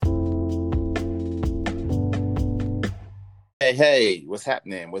Hey, what's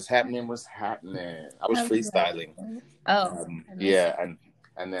happening? What's happening? What's happening? I was freestyling. Hello. Oh, I missed Yeah, it.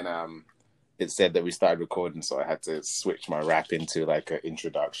 and then it said that we started recording, so I had to switch my rap into like an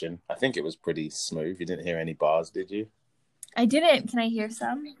introduction. I think it was pretty smooth. You didn't hear any bars, did you? I didn't. Can I hear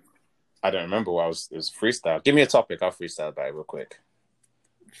some? I don't remember what I was. It was freestyle. Give me a topic. I'll freestyle about it real quick.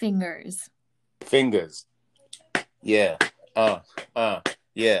 Fingers. Fingers. Yeah. Uh.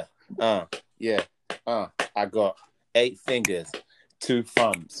 Yeah. Uh. Yeah. I got 8 fingers, 2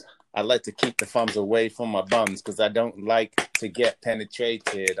 thumbs. I like to keep the thumbs away from my bums because I don't like to get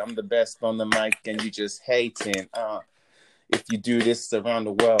penetrated. I'm the best on the mic and you just hating. If you do this around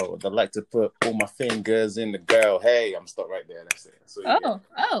the world, I like to put all my fingers in the girl. Hey, I'm stuck right there. That's it. That's what you get.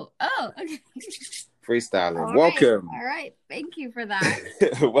 Oh. Okay. Freestyling. All right. Welcome. All right. Thank you for that.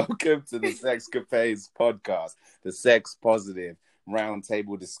 Welcome to the Sex Capades podcast, the sex positive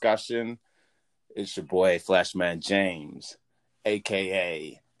roundtable discussion. It's your boy Flashman James,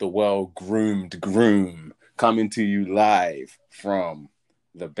 aka the well-groomed groom, coming to you live from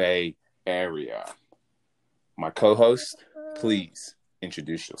the Bay Area. My co-host, please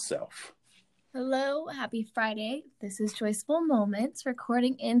introduce yourself. Hello. Happy Friday. This is Choiceful Moments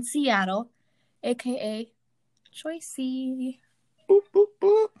recording in Seattle, aka Choicey. Boop, boop,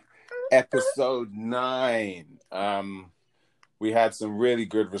 boop. Episode 9. We had some really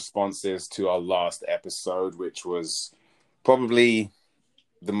good responses to our last episode, which was probably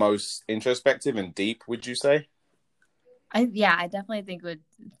the most introspective and deep, would you say? I definitely think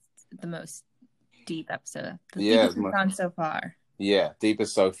the most deep episode. The deepest we've gone so far. Yeah,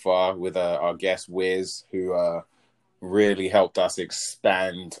 deepest so far with our guest Wiz, who really helped us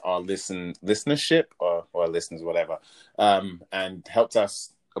expand our listenership or listeners, whatever, and helped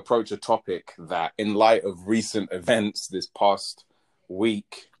us approach a topic that, in light of recent events this past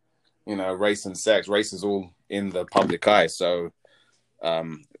week, race and sex, race is all in the public eye. So,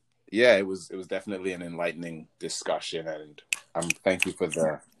 it was definitely an enlightening discussion, and thank you for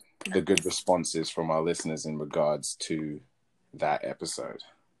the good responses from our listeners in regards to that episode.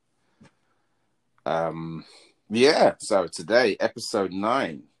 So today, episode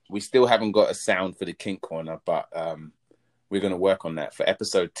 9, we still haven't got a sound for the kink corner, but we're going to work on that. For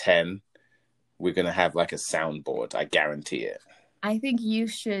episode 10, we're going to have like a soundboard. I guarantee it. I think you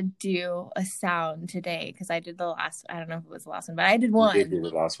should do a sound today because I did the last. I don't know if it was the last one, but I did one. You did do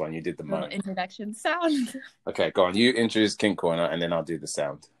the last one. You did the most. Introduction sound. Okay, go on. You introduce kink corner, and then I'll do the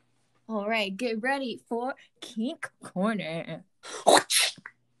sound. All right, get ready for kink corner.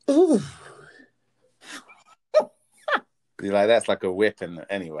 Ooh. You like that's like a whip, and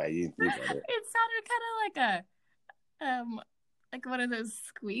anyway, you got it. It sounded kind of like one of those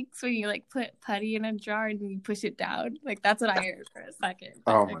squeaks when you like put putty in a jar and you push it down. Like that's what I heard for a second.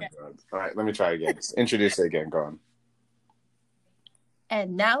 Oh my god! All right, let me try again. Introduce it again. Go on.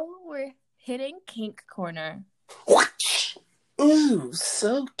 And now we're hitting kink corner. Ooh,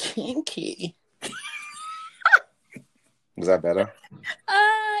 so kinky. Was that better?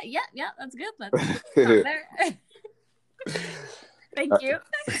 Yeah, that's good. That's there. Thank you.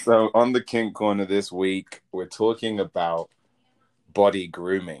 So on the kink corner this week, we're talking about body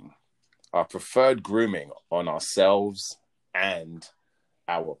grooming, our preferred grooming on ourselves and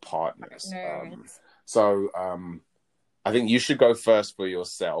our partners. I think you should go first for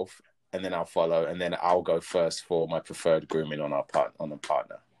yourself, and then I'll follow, and then I'll go first for my preferred grooming on a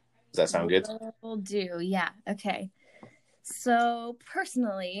partner. Does that sound good? Will do. Yeah. Okay. So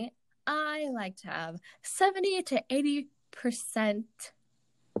personally, I like to have 70 to 80%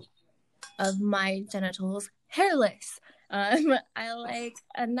 of my genitals hairless. I like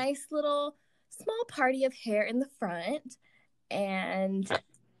a nice little small party of hair in the front, and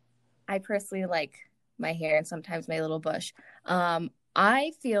I personally like my hair and sometimes my little bush.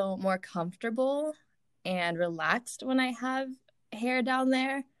 I feel more comfortable and relaxed when I have hair down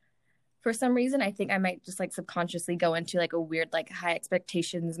there. For some reason, I think I might just like subconsciously go into like a weird like high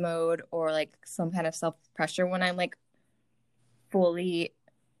expectations mode or like some kind of self pressure when I'm like fully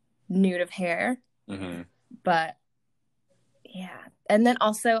nude of hair. Mm-hmm. But yeah, and then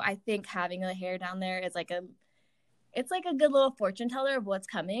also I think having the hair down there is like it's like a good little fortune teller of what's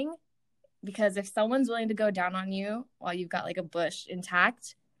coming, because if someone's willing to go down on you while you've got like a bush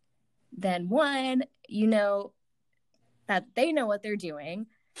intact, then one, you know that they know what they're doing.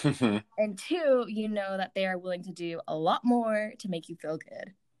 And 2, you know that they are willing to do a lot more to make you feel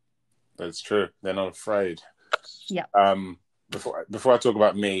good. That's true. They're not afraid. Yeah. Before I talk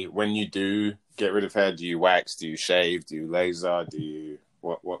about me, when you do get rid of hair, do you wax? Do you shave? Do you laser? Do you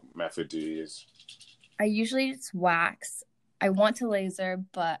what method do you use? I usually just wax. I want to laser,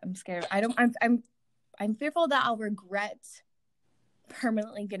 but I'm scared. I'm fearful that I'll regret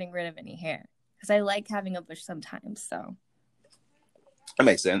permanently getting rid of any hair because I like having a bush sometimes. So that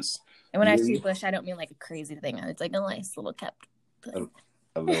makes sense. and when I say bush, I don't mean like a crazy thing. It's like a nice little kept thing.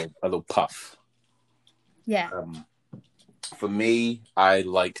 A little puff. Yeah. For me, I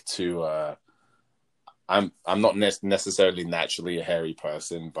like to. I'm not necessarily naturally a hairy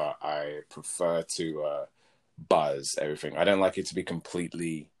person, but I prefer to buzz everything. I don't like it to be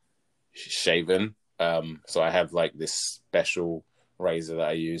completely shaven. So I have like this special razor that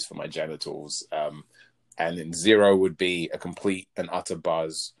I use for my genitals. And then 0 would be a complete and utter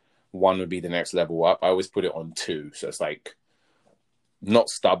buzz. 1 would be the next level up. I always put it on 2, so it's like not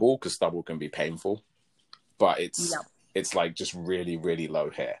stubble because stubble can be painful, but it's like just really really low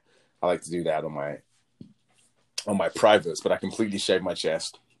hair. I like to do that on my privates, but I completely shave my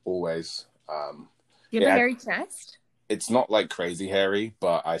chest always. You have a hairy chest? It's not like crazy hairy,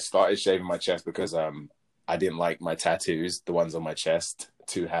 but I started shaving my chest because I didn't like my tattoos, the ones on my chest,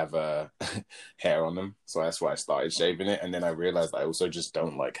 to have hair on them. So that's why I started shaving it, and then I realized I also just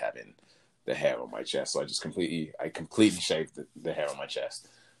don't like having the hair on my chest. So I completely shaved the hair on my chest.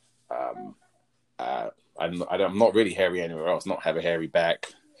 I'm not really hairy anywhere else. Not have a hairy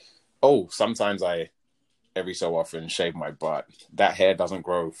back. Oh, sometimes every so often shave my butt. That hair doesn't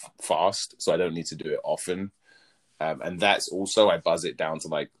grow fast, so I don't need to do it often. And that's also, I buzz it down to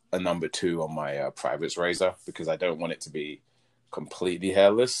like a number 2 on my privates razor because I don't want it to be completely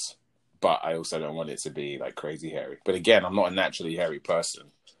hairless, but I also don't want it to be like crazy hairy. But again, I'm not a naturally hairy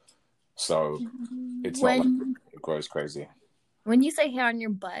person, so it's not like it grows crazy. When you say hair on your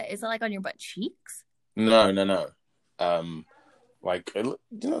butt, is it like on your butt cheeks? No. Like,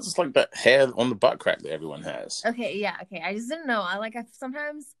 just like that hair on the butt crack that everyone has. Okay, yeah, okay. I just didn't know.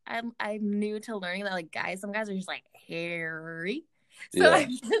 Sometimes I'm new to learning that like some guys are just like hairy. So Yeah.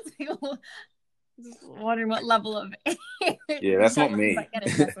 I'm just wondering what level of Yeah, that's not me.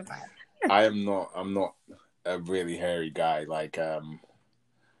 I'm not a really hairy guy. Like,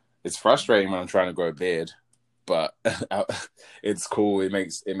 it's frustrating when I'm trying to grow a beard, but it's cool. It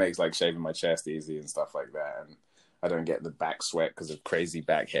makes like shaving my chest easy and stuff like that, and I don't get the back sweat because of crazy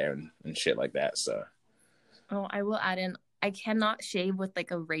back hair and shit like that. So, I will add in. I cannot shave with like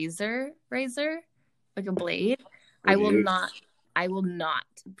a razor, like a blade. I will not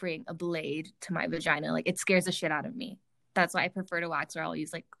bring a blade to my vagina. Like it scares the shit out of me. That's why I prefer to wax, or I'll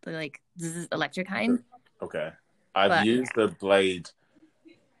use like the electric kind. Okay, I use a blade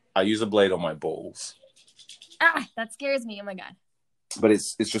on my balls. That scares me. Oh my god. But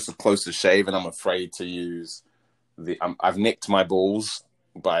it's just a closer shave, and I'm afraid to use I've nicked my balls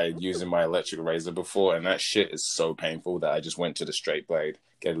by using my electric razor before, and that shit is so painful that I just went to the straight blade,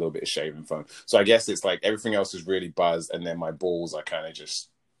 get a little bit of shaving foam. So I guess it's like everything else is really buzzed, and then my balls I kind of just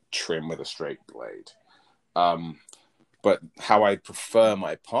trim with a straight blade. But how I prefer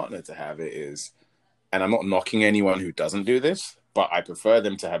my partner to have it is, and I'm not knocking anyone who doesn't do this, but I prefer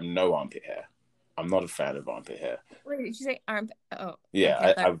them to have no armpit hair. I'm not a fan of armpit hair. Wait, did you say armpit? Oh,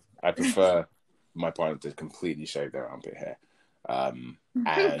 yeah. Okay, I prefer my partner to completely shave their armpit hair, and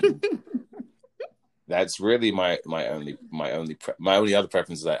that's really my only other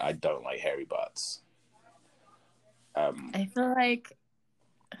preference is that I don't like hairy butts. I feel like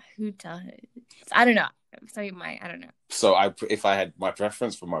who does? I don't know. I don't know. So if I had my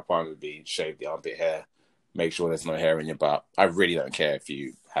preference for my partner would be shave the armpit hair, make sure there's no hair in your butt. I really don't care if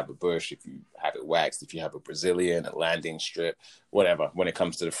you have a bush, if you have it waxed, if you have a Brazilian, a landing strip, whatever. When it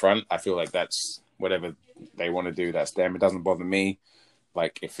comes to the front, I feel like that's whatever they want to do, that's them. It doesn't bother me.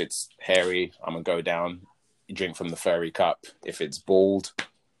 Like if it's hairy, I'm gonna go down, drink from the furry cup. If it's bald,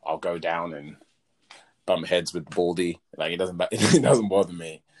 I'll go down and bump heads with the baldy. Like it doesn't bother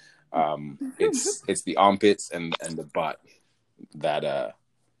me. It's the armpits and the butt that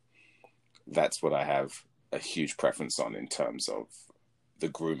that's what I have a huge preference on in terms of the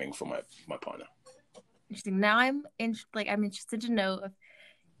grooming for my partner. Interesting. Now I'm interested to know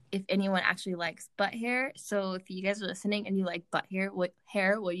if anyone actually likes butt hair. So if you guys are listening and you like butt hair, what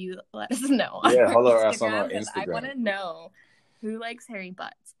hair will you let us know? Yeah, holler at us on our Instagram. I want to know who likes hairy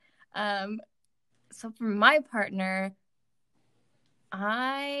butts. So for my partner,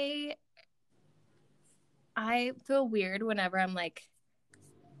 I feel weird whenever I'm like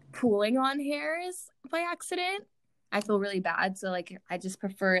pulling on hairs by accident. I feel really bad. So like I just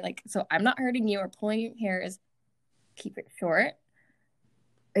prefer so I'm not hurting you or pulling hairs. Keep it short.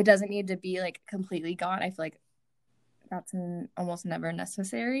 It doesn't need to be like completely gone. I feel like that's almost never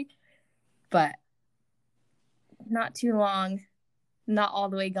necessary, but not too long, not all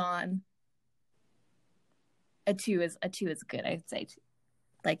the way gone. A two is good, I'd say,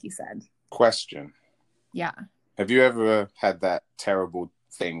 like you said. Question. Yeah. Have you ever had that terrible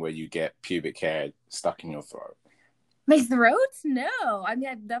thing where you get pubic hair stuck in your throat? My throat? No. I mean,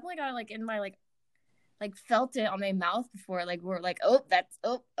 I've definitely got it like in my like felt it on my mouth before. Like we're like, oh, that's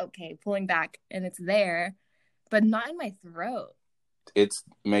okay, pulling back, and it's there, but not in my throat. It's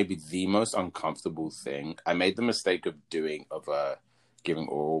maybe the most uncomfortable thing. I made the mistake of giving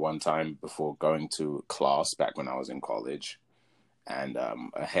oral one time before going to class back when I was in college, and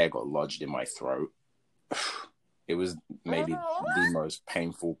a hair got lodged in my throat. It was maybe the most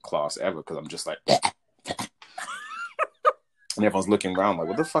painful class ever because I'm just like, and everyone's looking around like,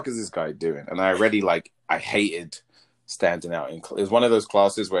 what the fuck is this guy doing? And I hated standing out it was one of those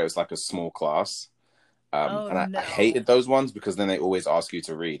classes where it's like a small class. I hated those ones because then they always ask you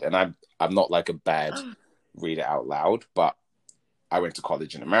to read. And I'm not like a bad reader out loud, but I went to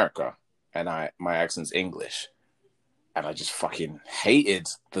college in America and my accent's English. And I just fucking hated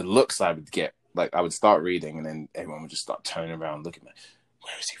the looks I would get. Like I would start reading and then everyone would just start turning around looking like,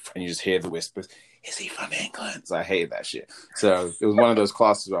 where is he from? And you just hear the whispers, is he from England? So I hated that shit. So it was one of those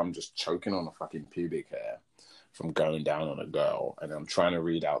classes where I'm just choking on a fucking pubic hair from going down on a girl, and I'm trying to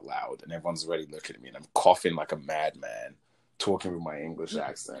read out loud, and everyone's already looking at me, and I'm coughing like a madman, talking with my English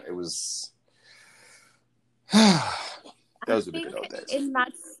accent. It was those were the good old days.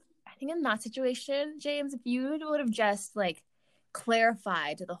 I think in that situation, James, if you would have just like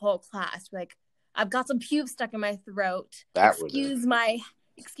clarified to the whole class, like, I've got some pubes stuck in my throat. Excuse my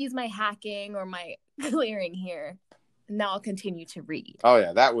hacking or my clearing here. Now I'll continue to read. Oh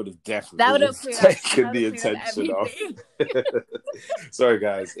yeah, that would have definitely taken the attention off. Sorry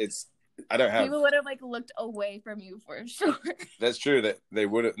guys, people would have like looked away from you for sure. That's true. That they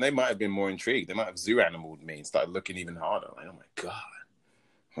might have been more intrigued. They might have zoo animaled me and started looking even harder. Like, oh my god.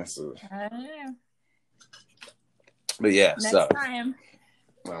 I don't know. But yeah, next time.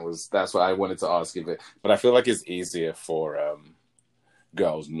 That's what I wanted to ask you, but I feel like it's easier for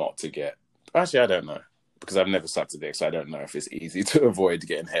girls not to get. Actually, I don't know because I've never sucked a dick, so I don't know if it's easy to avoid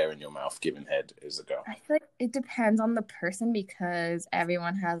getting hair in your mouth given head as a girl. I feel like it depends on the person because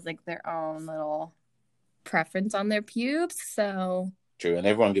everyone has like their own little preference on their pubes. So true, and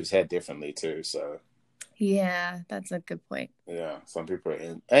everyone gives head differently too. So yeah, that's a good point. Yeah, some people are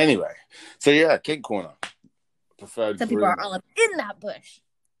in. Anyway, so yeah, kink corner. Preferred. Some people are all up in that bush.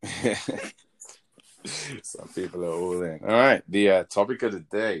 Some people are all in. All right, the topic of the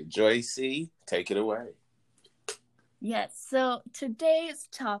day. Joycey, take it away. Yes, so today's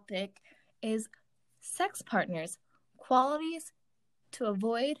topic is sex partners, qualities to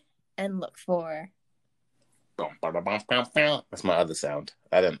avoid and look for. That's my other sound.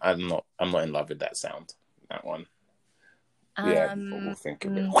 I'm not in love with that sound. That one. Yeah, we'll think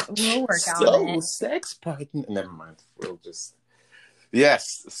of it. We'll work on it. Sex partner. Never mind. We'll just.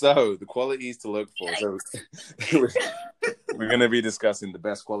 Yes. So the qualities to look for. So we're going to be discussing the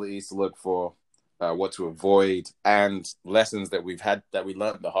best qualities to look for, what to avoid, and lessons that we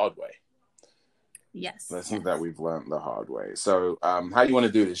learned the hard way. Yes. Lessons that we've learned the hard way. So, how do you want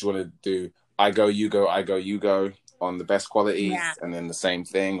to do this? You want to do I go, you go, I go, you go on the best qualities, and then the same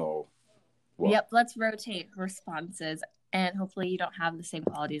thing, or what? Yep. Let's rotate responses. And hopefully you don't have the same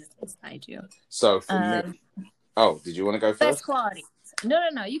qualities as I do. So for me... Oh, did you want to go first? Best qualities.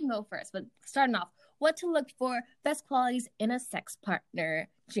 No. You can go first. But starting off, what to look for, best qualities in a sex partner,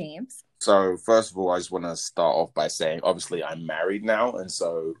 James? So first of all, I just want to start off by saying, obviously, I'm married now. And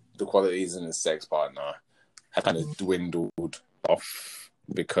so the qualities in a sex partner have kind of dwindled off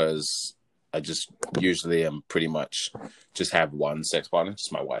because I just usually am pretty much just have one sex partner,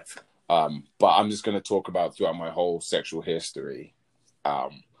 just my wife. But I'm just going to talk about throughout my whole sexual history,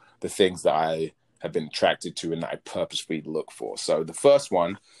 the things that I have been attracted to and that I purposefully look for. So the first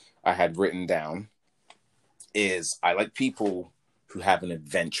one I had written down is I like people who have an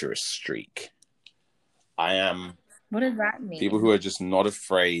adventurous streak. What does that mean? People who are just not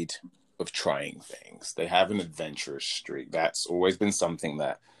afraid of trying things. They have an adventurous streak. That's always been something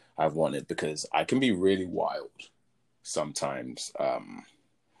that I've wanted because I can be really wild sometimes.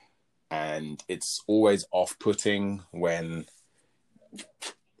 And it's always off-putting when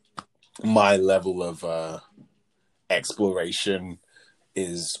my level of exploration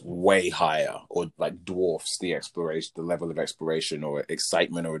is way higher or like dwarfs the level of exploration or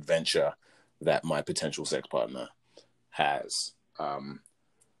excitement or adventure that my potential sex partner has. Do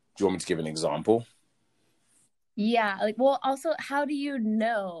you want me to give an example? Yeah. Also, how do you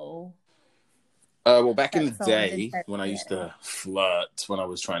know? Well, back in the day when I used to flirt, when I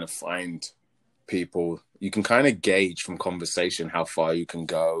was trying to find people, you can kind of gauge from conversation how far you can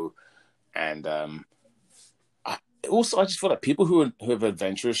go. And also, I just feel like people who have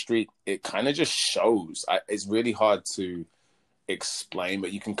adventurous streak, it kind of just shows. It's really hard to explain,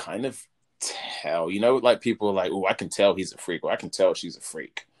 but you can kind of tell. You know, like people are like, "Oh, I can tell he's a freak," or "I can tell she's a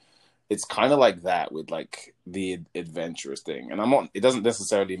freak." It's kind of like that with like the adventurous thing. And I'm not. It doesn't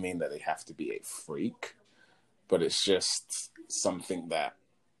necessarily mean that they have to be a freak, but it's just something that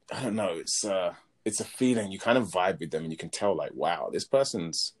I don't know. It's a feeling. You kind of vibe with them, and you can tell like, wow, this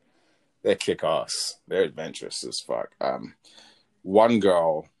person's they're kick ass. They're adventurous as fuck. One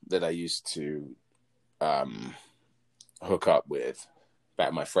girl that I used to hook up with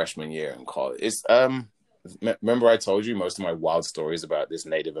back my freshman year in college. Remember I told you most of my wild stories about this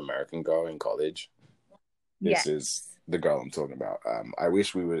Native American girl in college? This Yes. is the girl I'm talking about. I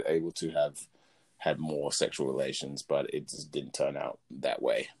wish we were able to have had more sexual relations, but it just didn't turn out that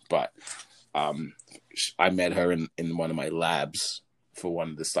way. But I met her in one of my labs for one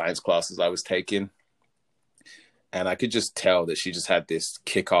of the science classes I was taking. And I could just tell that she just had this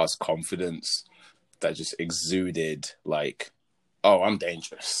kick-ass confidence that just exuded like, oh, I'm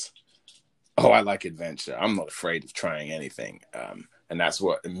dangerous. Oh, I like adventure. I'm not afraid of trying anything. And that's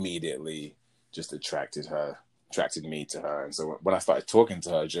what immediately just attracted me to her. And so when I started talking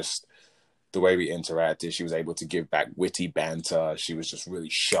to her, just the way we interacted, she was able to give back witty banter. She was just really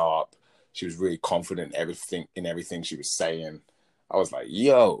sharp. She was really confident in everything she was saying. I was like,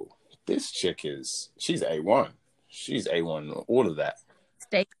 yo, this chick she's A1. She's A1, all of that.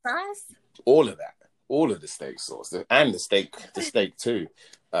 Steak sauce? All of that. All of the steak sauce. And the steak too.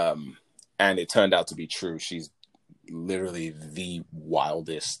 And it turned out to be true. She's literally the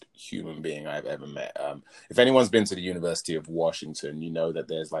wildest human being I've ever met. If anyone's been to the University of Washington, you know that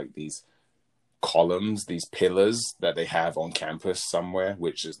there's like these columns, these pillars that they have on campus somewhere,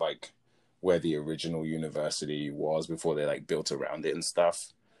 which is like where the original university was before they like built around it and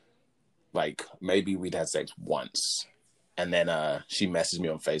stuff. Like maybe we'd had sex once. And then she messaged me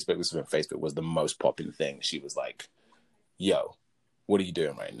on Facebook because Facebook was the most popping thing. She was like, yo, what are you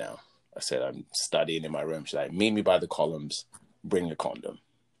doing right now? I said, I'm studying in my room. She's like, meet me by the columns, bring a condom.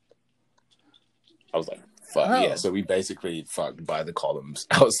 I was like, fuck, yeah. So we basically fucked by the columns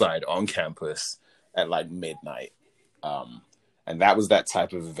outside on campus at like midnight. And that was that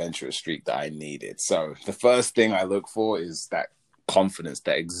type of adventurous streak that I needed. So the first thing I look for is that confidence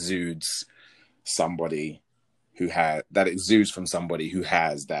that exudes from somebody who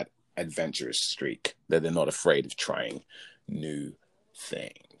has that adventurous streak, that they're not afraid of trying new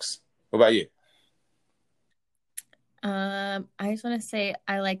things. What about you? I just want to say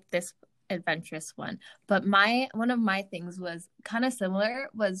I like this adventurous one, but one of my things was kind of similar,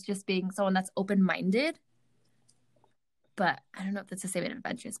 was just being someone that's open-minded. But I don't know if that's the same as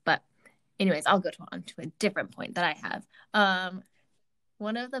adventurous. But anyways, I'll go on to a different point that I have.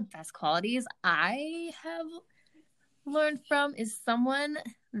 One of the best qualities I have learned from is someone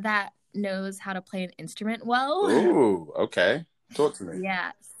that knows how to play an instrument well. Ooh, okay. Talk to me.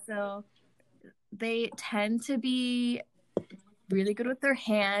 Yeah, so they tend to be really good with their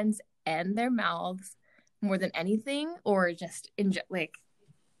hands and their mouths more than anything, or just like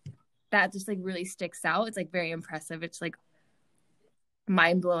that just like really sticks out. It's like very impressive. It's like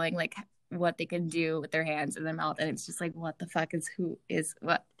mind-blowing, like what they can do with their hands and their mouth, and it's just like, what the fuck is who is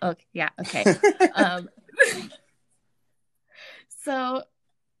what? Okay, yeah, okay. So,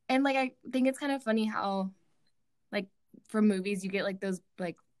 and like I think it's kind of funny how like from movies you get like those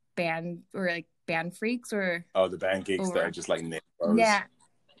like band freaks or the band geeks that are just like nippos.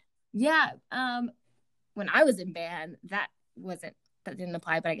 Yeah. When I was in band, that didn't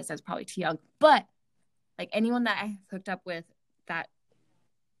apply, but I guess I was probably too young. But like anyone that I hooked up with that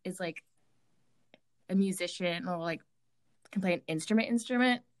is like a musician or like can play an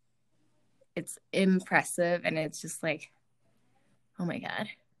instrument, it's impressive, and it's just like, oh my god.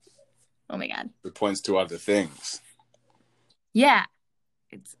 It points to other things. Yeah,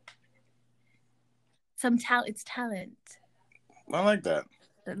 it's talent. I like that.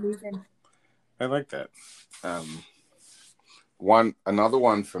 I like that. Another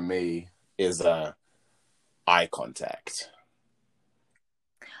one for me is eye contact.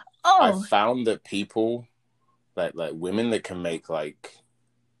 I found that people like women that can make like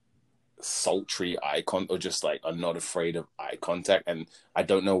sultry eye contact, or just like are not afraid of eye contact, and I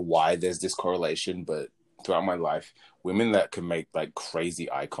don't know why there's this correlation, but throughout my life, women that can make like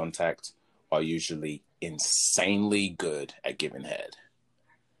crazy eye contact are usually insanely good at giving head.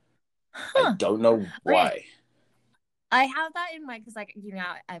 I don't know why. Okay. I have that in mind because, like, you know,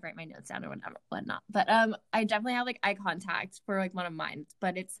 I write my notes down or whatnot. But I definitely have like eye contact for like one of mine.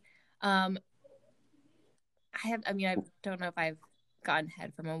 But it's I don't know if I've gotten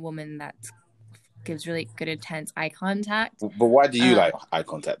head from a woman that's gives really good intense eye contact. But why do you like eye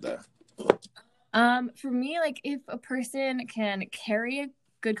contact though? For me, like if a person can carry a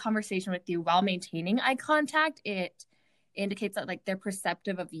good conversation with you while maintaining eye contact, it indicates that like they're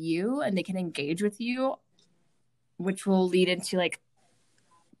perceptive of you and they can engage with you, which will lead into like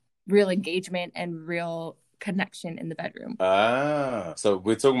real engagement and real connection in the bedroom. So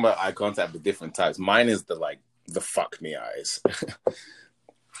we're talking about eye contact with different types. Mine is the fuck me eyes.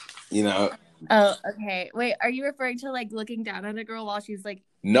 You know? Oh, okay. Wait, are you referring to like looking down at a girl while she's like...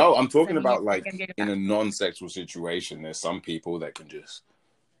 No, I'm talking about like in a non-sexual situation. There's some people that can just...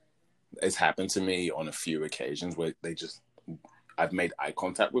 It's happened to me on a few occasions where I've made eye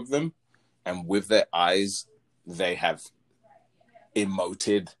contact with them, and with their eyes, they have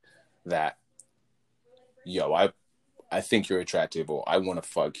emoted that, yo, I think you're attractive, or I want to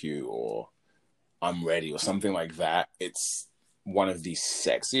fuck you, or I'm ready, or something like that. It's one of the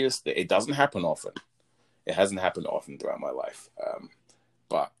sexiest. It doesn't happen often. It hasn't happened often throughout my life.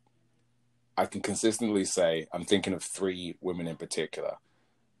 But I can consistently say, I'm thinking of 3 women in particular,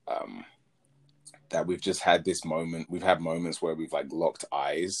 that we've just had this moment. We've had moments where we've like locked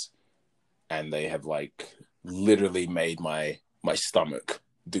eyes, and they have like literally made my stomach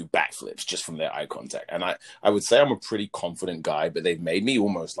do backflips just from their eye contact. And I would say I'm a pretty confident guy, but they've made me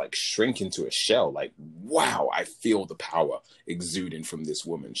almost like shrink into a shell. Like, wow, I feel the power exuding from this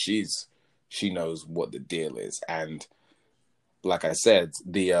woman. She knows what the deal is. And like I said,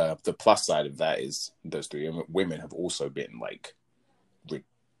 the plus side of that is those 3 women have also been like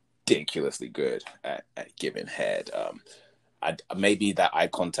ridiculously good at giving head. Maybe that eye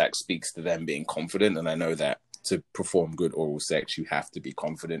contact speaks to them being confident, and I know that to perform good oral sex, you have to be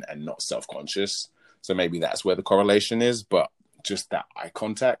confident and not self-conscious. So maybe that's where the correlation is. But just that eye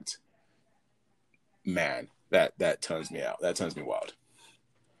contact, man, that turns me out. That turns me wild.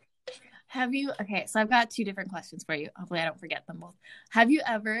 Okay, so I've got 2 different questions for you. Hopefully I don't forget them both. Have you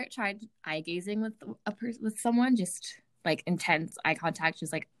ever tried eye gazing with someone, just like intense eye contact,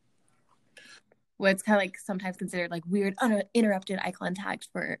 just like what's kind of like sometimes considered like weird, uninterrupted eye contact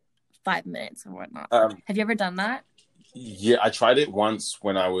for 5 minutes or whatnot? Have you ever done that? Yeah, I tried it once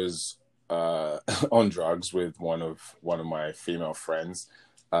when I was on drugs with one of my female friends.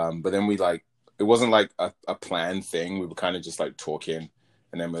 But then it wasn't like a planned thing. We were kind of just like talking,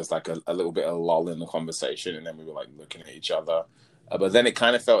 and then there was like a little bit of lull in the conversation, and then we were like looking at each other. But then it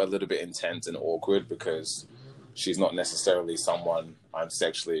kind of felt a little bit intense and awkward because she's not necessarily someone I'm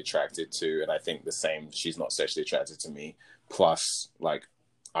sexually attracted to, and I think the same. She's not sexually attracted to me. Plus, like,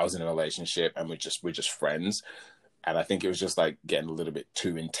 I was in a relationship, and we're just friends. And I think it was just like getting a little bit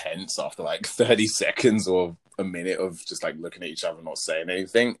too intense after like 30 seconds or a minute of just like looking at each other, not saying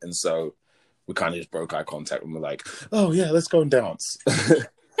anything. And so we kind of just broke eye contact and we're like, oh yeah, let's go and dance.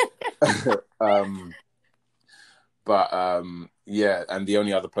 Yeah. And the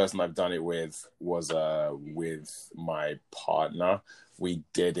only other person I've done it with was with my partner. We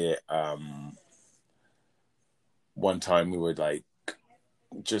did it one time. We were like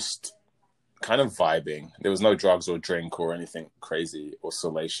just kind of vibing. There was no drugs or drink or anything crazy or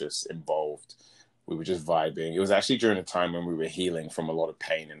salacious involved. We were just vibing. It was actually during a time when we were healing from a lot of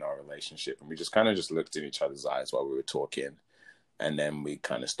pain in our relationship, and we just kind of just looked in each other's eyes while we were talking, and then we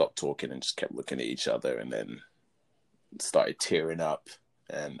kind of stopped talking and just kept looking at each other, and then started tearing up.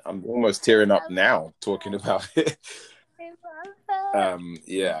 And I'm almost tearing up now talking about it.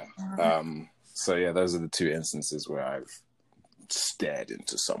 Yeah. So yeah, those are the 2 instances where I've stared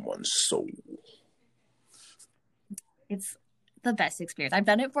into someone's soul. It's the best experience. I've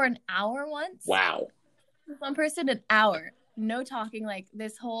done it for an hour once. Wow. With one person, an hour. No talking. Like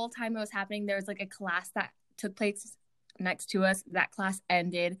this whole time it was happening, there was like a class that took place next to us. That class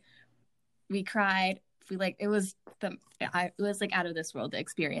ended. We cried. It was like out of this world, the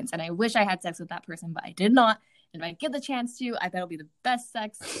experience. And I wish I had sex with that person, but I did not. And if I get the chance to, I bet it'll be the best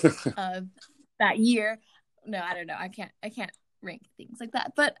sex of that year. No, I don't know. I can't rank things like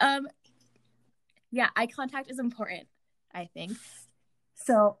that. But yeah, eye contact is important, I think.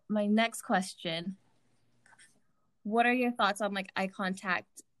 So my next question, what are your thoughts on like eye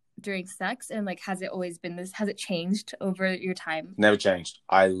contact during sex, and like has it always been this? Has it changed over your time? Never changed.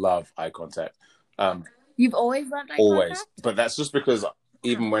 I love eye contact. You've always loved eye contact? But that's just because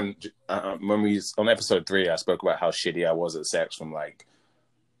even when we on episode 3, I spoke about how shitty I was at sex from like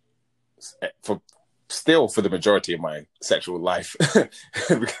for the majority of my sexual life.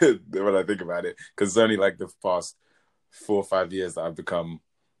 Because when I think about it, because it's only like the past 4 or 5 years that I've become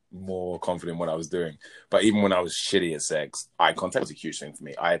more confident in what I was doing. But even when I was shitty at sex, eye contact was a huge thing for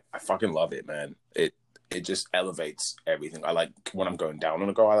me. I fucking love it, man. It just elevates everything. I like when I'm going down on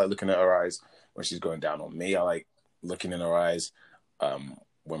a girl, I like looking at her eyes. when she's going down on me. I like looking in her eyes.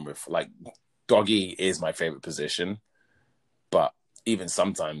 When we're like, doggy is my favorite position, but even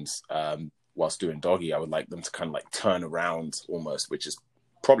sometimes, whilst doing doggy, I would like them to kind of like turn around almost, which is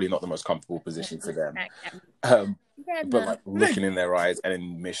probably not the most comfortable position for them. But like looking in their eyes, and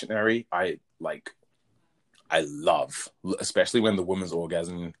in missionary, I love, especially when the woman's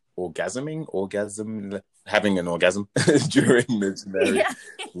having an orgasm during missionary,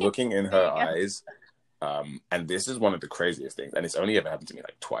 looking in her eyes. And this is one of the craziest things, and it's only ever happened to me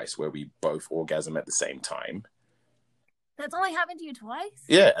like twice, where we both orgasm at the same time. That's only happened to you twice?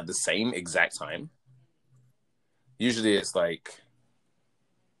 Yeah, at the same exact time. Usually it's like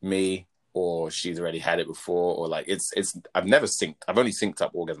me, or she's already had it before, or like it's I've only synced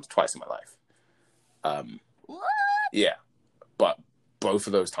up orgasms twice in my life. What? Yeah. But both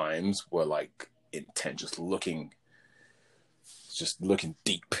of those times were like intense, just looking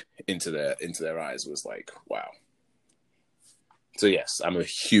deep into their eyes was like, wow. So yes, I'm a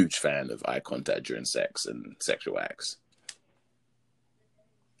huge fan of eye contact during sex and sexual acts.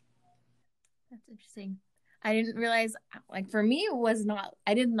 That's interesting. I didn't realize, like, for me,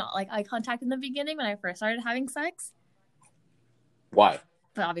 I did not like eye contact in the beginning when I first started having sex. Why?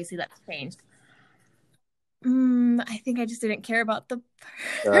 But obviously that's changed. I think I just didn't care about the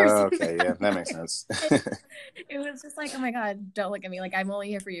person. Okay, yeah, that makes sense. It was just like, oh my God, don't look at me. Like, I'm only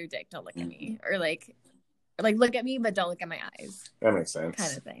here for your dick. Don't look at me. Or like look at me, but don't look at my eyes. That makes sense.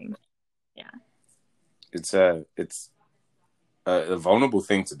 Kind of thing. Yeah. It's a vulnerable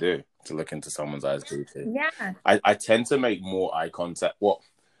thing to do, to look into someone's eyes deeply. Yeah. I tend to make more eye contact. Well,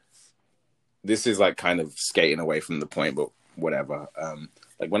 this is like kind of skating away from the point, but whatever.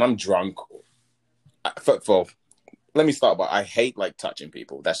 Like when I'm drunk, let me start by, I hate like touching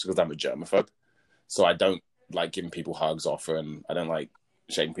people. That's because I'm a germaphobe. So I don't like giving people hugs often. I don't like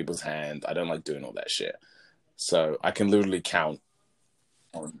shaking people's hand. I don't like doing all that shit. So I can literally count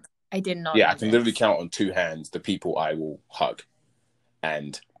on. I did not. Yeah, I can literally count on two hands the people I will hug.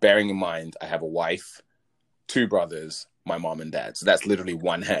 And bearing in mind, I have a wife, two brothers, my mom and dad. So that's literally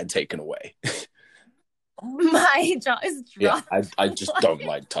one hand taken away. My jaw is dropped. Yeah, I just don't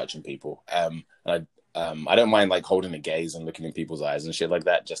like touching people. I don't mind like holding a gaze and looking in people's eyes and shit like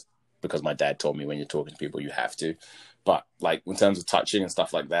that, just because my dad told me when you're talking to people, you have to. But like in terms of touching and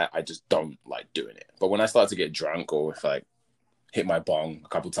stuff like that, I just don't like doing it. But when I start to get drunk, or if I hit my bong a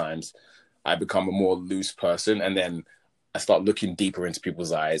couple times, I become a more loose person, and then I start looking deeper into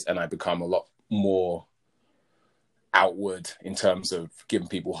people's eyes, and I become a lot more outward in terms of giving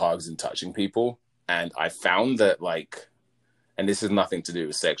people hugs and touching people. And I found that like, and this has nothing to do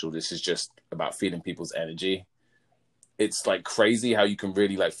with sexual, this is just about feeling people's energy. It's like crazy how you can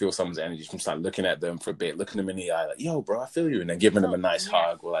really like feel someone's energy from start looking at them for a bit, looking them in the eye, like, yo, bro, I feel you. And then giving them a nice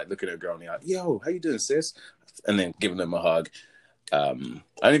hug, or like looking at a girl in the eye, yo, how you doing, sis? And then giving them a hug. I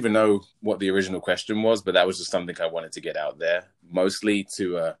don't even know what the original question was, but that was just something I wanted to get out there, mostly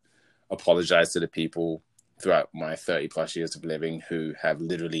to apologize to the people throughout my 30 plus years of living who have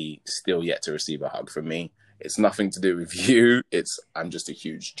literally still yet to receive a hug from me. It's nothing to do with you. I'm just a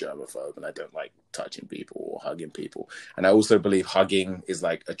huge germaphobe, and I don't like touching people or hugging people. And I also believe hugging is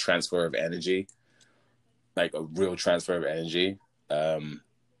like a transfer of energy, like a real transfer of energy,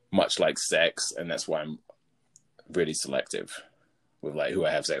 much like sex. And that's why I'm really selective with like who I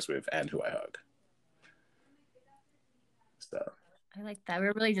have sex with and who I hug. So I like that.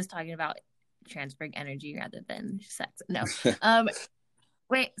 We're really just talking about transferring energy rather than sex. No.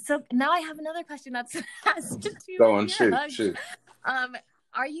 Wait, so now I have another question that has to do go on, with your shoot.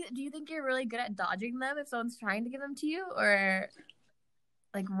 Do you think you're really good at dodging them if someone's trying to give them to you? Or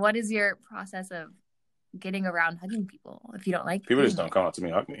like, what is your process of getting around hugging people if you don't like people? Just don't come up to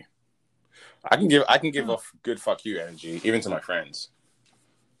me and hug me. I can give off good fuck you energy, even to my friends.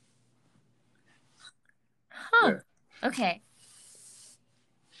 Huh. Yeah. Okay.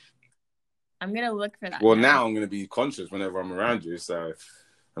 I'm gonna look for that. Well, now I'm gonna be conscious whenever I'm around you. So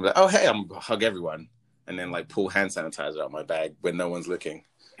I'm like, oh hey, I'm gonna hug everyone, and then like pull hand sanitizer out my bag when no one's looking,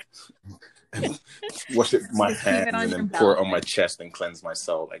 and wash it with my hands, and then pour it on my chest and cleanse my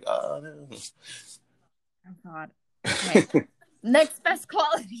soul. Like, oh no. Oh God. Okay. Next best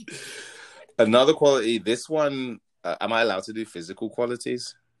quality. Another quality. This one, am I allowed to do physical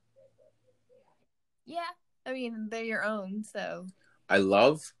qualities? Yeah, I mean they're your own. So I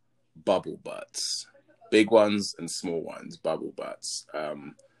love bubble butts, big ones and small ones, bubble butts.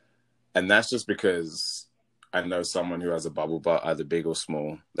 And that's just because I know someone who has a bubble butt, either big or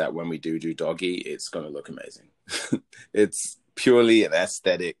small, that when we do doggy, it's going to look amazing. It's purely an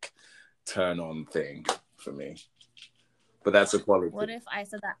aesthetic turn on thing for me. But that's a quality. What if I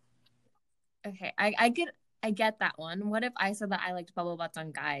said that? Okay, I get that one. What if I said that I liked bubble butts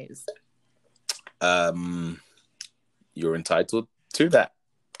on guys? You're entitled to that,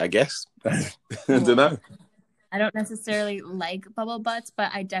 I guess. I don't Well, know. I don't necessarily like bubble butts,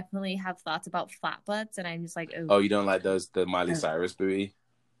 but I definitely have thoughts about flat butts, and I'm just like, Oh, oh. you don't like the Miley Cyrus booty?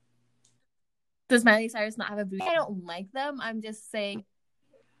 Does Miley Cyrus not have a booty? I don't like them. I'm just saying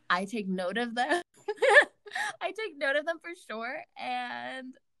I take note of them. I take note of them for sure,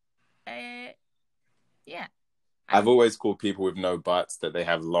 and yeah. I've always called people with no butts that they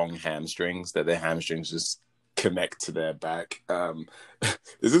have long hamstrings, that their hamstrings just connect to their back.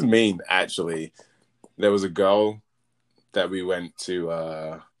 This is mean, actually. There was a girl that we went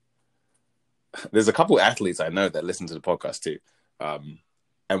to. There's a couple athletes I know that listen to the podcast too.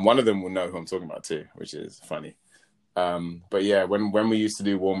 And one of them will know who I'm talking about too, which is funny. But yeah, when we used to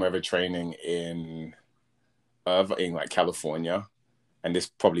do warm weather training in like California, and this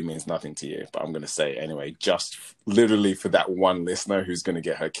probably means nothing to you, but I'm going to say it anyway, just literally for that one listener who's going to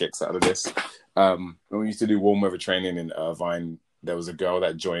get her kicks out of this. When we used to do warm weather training in Irvine, there was a girl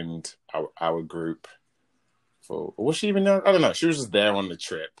that joined our group. Was she even there? I don't know. She was just there on the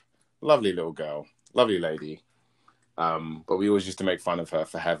trip. Lovely little girl. Lovely lady. But we always used to make fun of her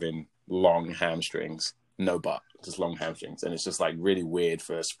for having long hamstrings. No butt, just long hamstrings. And it's just like really weird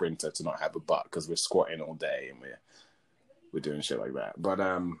for a sprinter to not have a butt because we're squatting all day and we're doing shit like that. But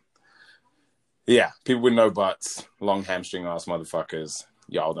yeah, people with no butts, long hamstring ass motherfuckers,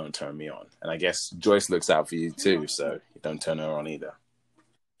 y'all don't turn me on. And I guess Joyce looks out for you too, so you don't turn her on either.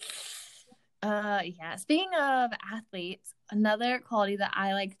 Yeah. Speaking of athletes, another quality that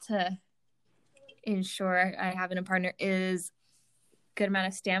I like to ensure I have in a partner is good amount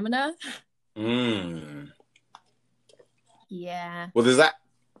of stamina. Yeah. Well, does that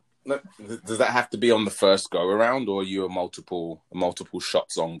have to be on the first go around, or are you a multiple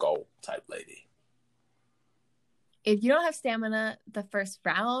shots on goal type lady? If you don't have stamina the first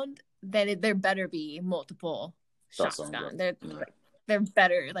round, then there better be multiple shots gone. They're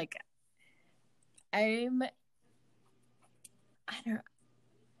better. Like I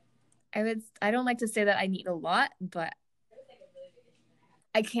don't like to say that I need a lot, but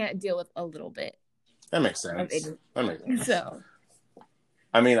I can't deal with a little bit. That makes sense. So,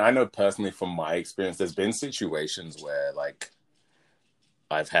 I mean, I know personally from my experience, there's been situations where like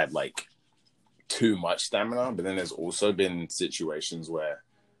I've had like too much stamina, but then there's also been situations where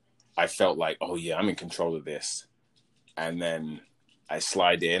I felt like, oh yeah, I'm in control of this. And then I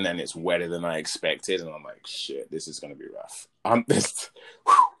slide in and it's wetter than I expected. And I'm like, shit, this is going to be rough. I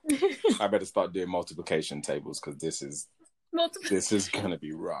better start doing multiplication tables because this is going to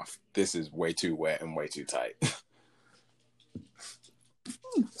be rough. This is way too wet and way too tight.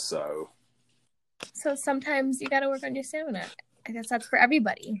 So sometimes you got to work on your stamina. I guess that's for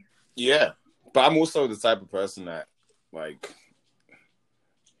everybody. Yeah. But I'm also the type of person that like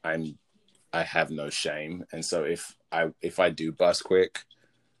I have no shame. And so if I do bust quick,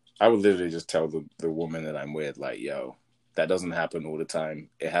 I would literally just tell the woman that I'm with, like, yo, that doesn't happen all the time.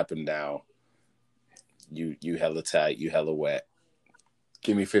 It happened now. You hella tight, you hella wet.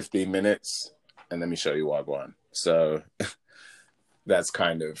 Give me 15 minutes and let me show you what I want. So that's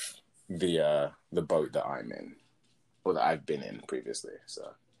kind of the boat that I'm in, or that I've been in previously.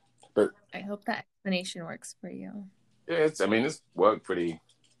 So, but I hope that explanation works for you. Yeah, it's worked pretty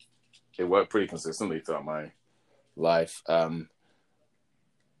consistently throughout my life. I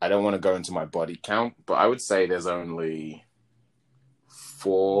don't want to go into my body count, but I would say there's only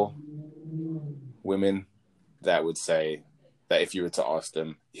 4 women that would say that if you were to ask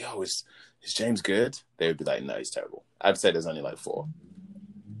them, yo, is James good? They would be like, no, he's terrible. I'd say there's only like 4.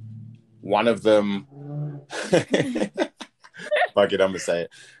 One of them, fuck it, I'm going to say it.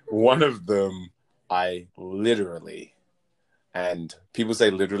 One of them, I literally, and people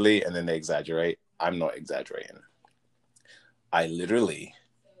say literally and then they exaggerate. I'm not exaggerating. I literally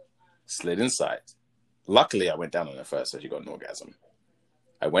slid inside. Luckily, I went down on her first, so she got an orgasm.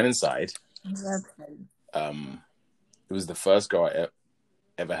 I went inside. It was the first girl I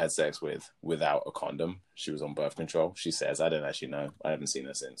ever had sex with without a condom. She was on birth control. She says, I don't actually know. I haven't seen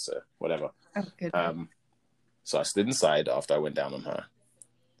her since, so whatever. Oh, good. So I slid inside after I went down on her.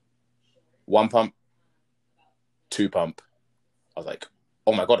 1 pump, 2 pump. I was like,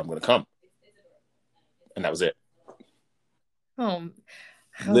 oh my God, I'm going to come. And that was it.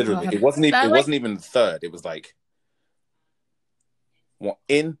 Literally. God. It wasn't even the third. It was like, 1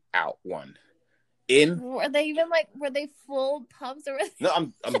 in, out, 1. In. Were they full pumps or?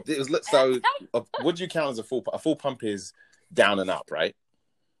 No, it was so. What do you count as a full pump? A full pump is down and up, right?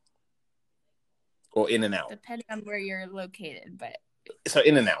 Or in and out, depending on where you're located. But So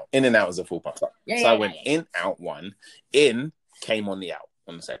in and out is a full pass. So I went Yeah. in, out one, in, came on the out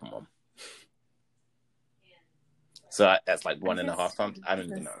on the second one. So that's like 1.5 times. I don't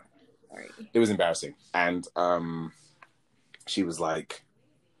even know. Sorry. It was embarrassing. And she was like,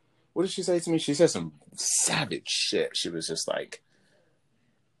 what did she say to me? She said some savage shit. She was just like,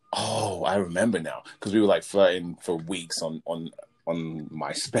 oh, I remember now. Because we were like flirting for weeks on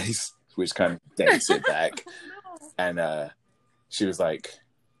MySpace, which kind of dates it back. No. And she was like,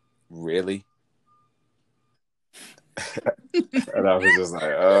 really? And I was just like,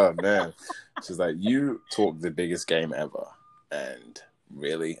 oh man. She's like, you talk the biggest game ever. And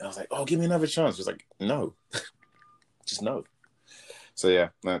really? I was like, oh, give me another chance. She was like, no. Just no. So yeah,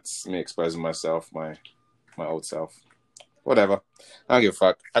 that's me exposing myself, my old self. Whatever. I don't give a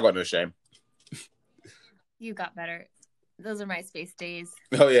fuck. I got no shame. You got better. Those are MySpace days.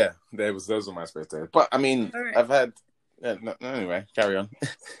 Oh yeah, those were MySpace days. But I mean, All right. I've had. Yeah, no, anyway, carry on.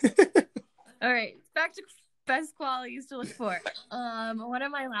 All right, back to best qualities to look for. One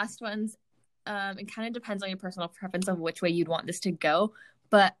of my last ones. It kind of depends on your personal preference of which way you'd want this to go,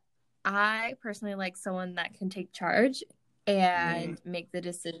 but I personally like someone that can take charge and make the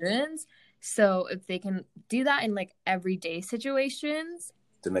decisions. So if they can do that in like everyday situations,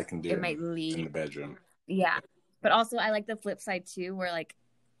 Then they can do it might lead in the bedroom. Yeah, but also I like the flip side too, where like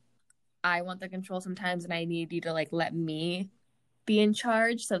I want the control sometimes, and I need you to like let me be in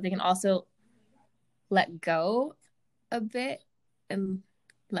charge. So they can also let go a bit and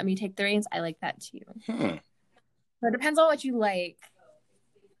let me take the reins. I like that too. So it depends on what you like,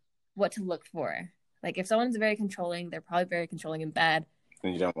 what to look for. Like if someone's very controlling, they're probably very controlling in bed.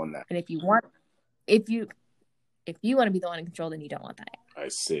 And you don't want that. And if you want to be the one in control, then you don't want that. I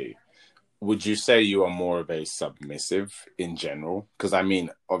see. Would you say you are more of a submissive in general? Because I mean,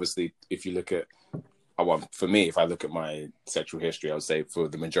 obviously, if you look at, well, for me, if I look at my sexual history, I would say for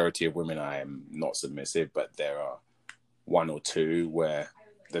the majority of women, I am not submissive, but there are one or two where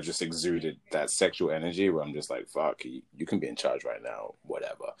they've just exuded that sexual energy where I'm just like, fuck, you can be in charge right now,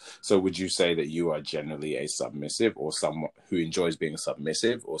 whatever. So would you say that you are generally a submissive, or someone who enjoys being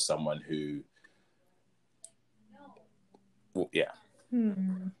submissive, or someone who, well, yeah.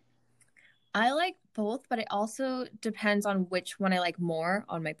 I like both, but it also depends on which one I like more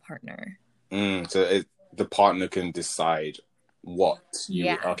on my partner. So the partner can decide what you...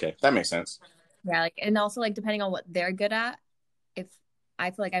 Yeah. Okay, that makes sense. Yeah, like, and also like depending on what they're good at, if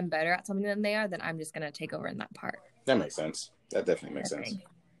I feel like I'm better at something than they are, then I'm just gonna take over in that part. That makes sense. That definitely makes sense.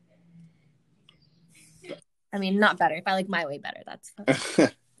 I mean, not better. If I like my way better, that's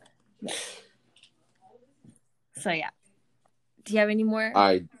yeah. So yeah. Do you have any more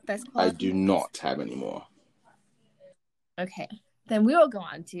best qualities? I do not have any more. Okay. Then we will go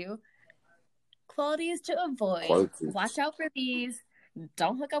on to qualities to avoid. Watch out for these.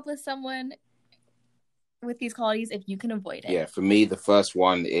 Don't hook up with someone with these qualities if you can avoid it. Yeah, for me, the first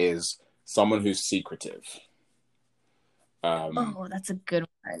one is someone who's secretive. Oh, that's a good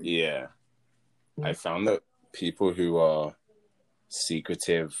one. Yeah. I found that people who are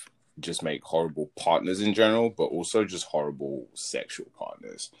secretive just make horrible partners in general, but also just horrible sexual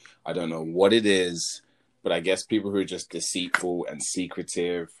partners. I don't know what it is, but I guess people who are just deceitful and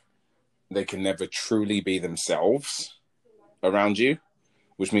secretive, they can never truly be themselves around you,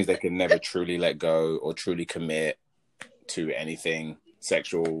 which means they can never truly let go or truly commit to anything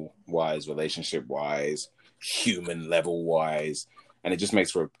sexual wise, relationship wise, human level wise. And it just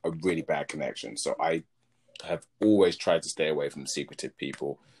makes for a really bad connection. So I have always tried to stay away from secretive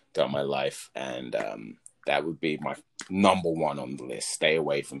people throughout my life. And that would be my number one on the list. Stay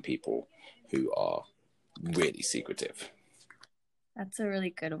away from people who are really secretive. That's a really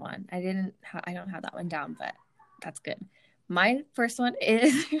good one. I don't have that one down, but that's good. My first one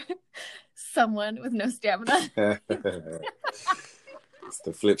is someone with no stamina. It's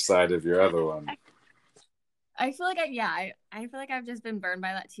the flip side of your other one. I feel like I feel like I've just been burned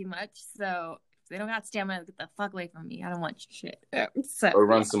by that too much. So if they don't got stamina, get the fuck away from me. I don't want your shit. So, or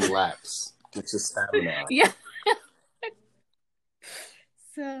run some laps. Get your stamina. Yeah.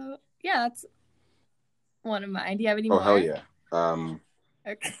 So yeah, that's one of mine. Do you have any more? Oh hell yeah.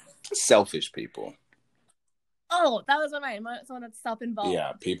 Okay. Selfish people. Oh, that was one of mine. Someone that's self-involved.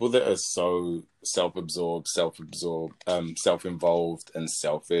 Yeah, people that are so self-absorbed, self-involved, and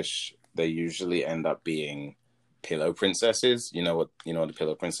selfish, they usually end up being pillow princesses. You know what the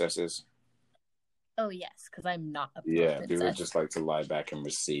pillow princess is? Oh yes, because I'm not a pillow princess. People just like to lie back and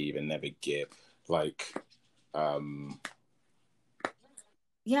receive and never give. Like,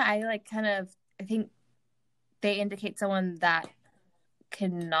 yeah, I think they indicate someone that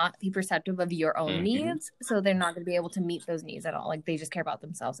cannot be perceptive of your own Mm-hmm. needs, so they're not going to be able to meet those needs at all. Like they just care about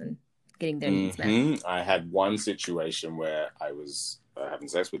themselves and getting their needs met. I had one situation where I was having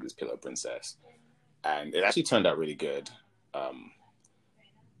sex with this pillow princess, and it actually turned out really good.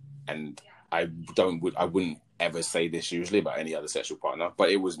 And I wouldn't ever say this usually about any other sexual partner, but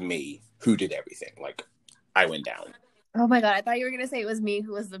it was me who did everything. Like, I went down. Oh my god, I thought you were gonna say it was me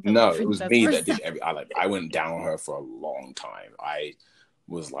who was the pillow No, it was princess me for that did I went down on her for a long time. I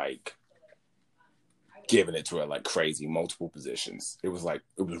was like giving it to her like crazy, multiple positions. It was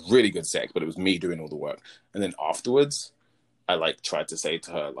really good sex, but it was me doing all the work. And then afterwards, I like tried to say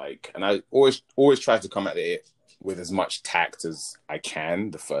to her like, and I always try to come at it with as much tact as I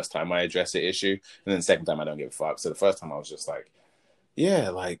can the first time I address the issue, and then the second time I don't give a fuck. So the first time I was just like, yeah,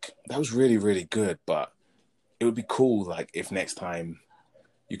 like that was really, really good, but it would be cool like if next time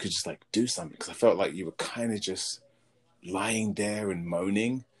you could just like do something, because I felt like you were kind of just lying there and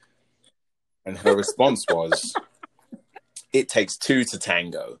moaning. And her response was, it takes two to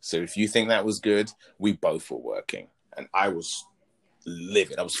tango. So if you think that was good, we both were working. And I was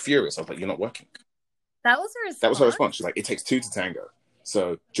livid. I was furious. I was like, you're not working. That was her response? That was her response. She's like, it takes two to tango.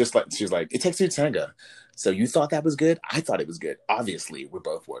 So just like, she was like, it takes two to tango. So you thought that was good? I thought it was good. Obviously, we're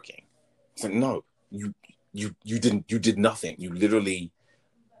both working. It's like, no, you did nothing. You literally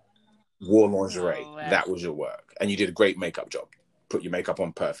wore lingerie. Oh, that was your work. And you did a great makeup job. Put your makeup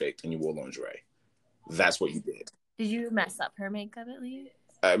on perfect and you wore lingerie. That's what you did. Did you mess up her makeup at least?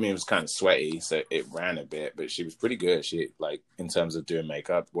 I mean, it was kind of sweaty, so it ran a bit, but she was pretty good. She like in terms of doing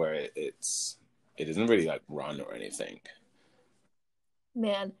makeup, where it doesn't really like run or anything.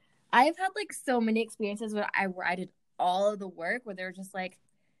 Man, I've had like so many experiences where I did all of the work, where they were just like,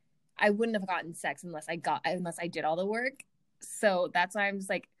 I wouldn't have gotten sex unless I did all the work. So that's why I'm just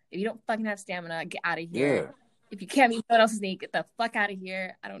like, if you don't fucking have stamina, get out of here. Yeah. If you can't meet someone else's need, get the fuck out of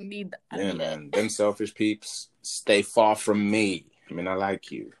here. I don't need man. Them selfish peeps, stay far from me. I mean, I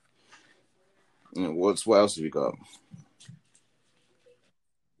like you. What else have you got?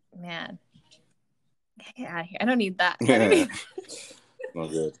 Man, get out of here. I don't need that. Not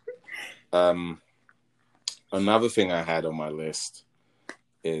good. Another thing I had on my list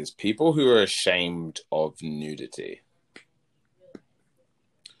is people who are ashamed of nudity.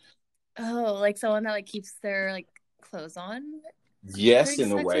 Oh, like someone that like keeps their like clothes on? Yes,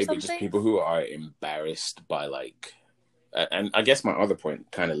 in a way, but just people who are embarrassed by like, and I guess my other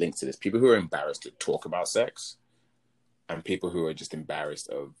point kind of links to this: people who are embarrassed to talk about sex, and people who are just embarrassed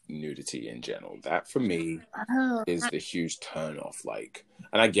of nudity in general. That for me is the huge turnoff. Like,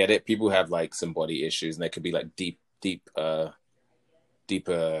 and I get it. People have like some body issues, and there could be like deeper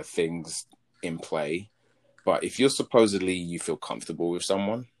things in play. But if you feel comfortable with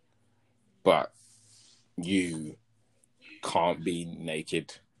someone, but you can't be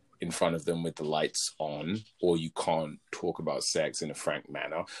naked in front of them with the lights on, or you can't talk about sex in a frank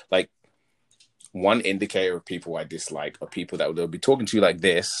manner. Like, one indicator of people I dislike are people that they'll be talking to you like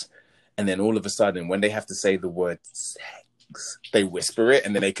this, and then all of a sudden, when they have to say the word sex, they whisper it,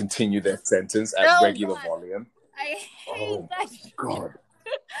 and then they continue their sentence at regular volume. I hate that. God.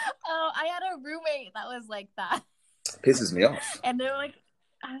 Oh, I had a roommate that was like that. Pisses me off. And they're like,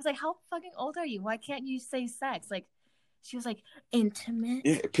 I was like, how fucking old are you? Why can't you say sex? Like, she was like, intimate.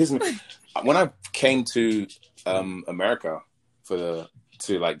 Yeah, it pisses me. When I came to America to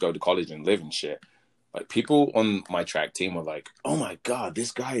like go to college and live and shit, like people on my track team were like, oh my God,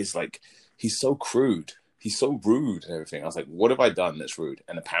 this guy is like, he's so crude. He's so rude and everything. I was like, what have I done that's rude?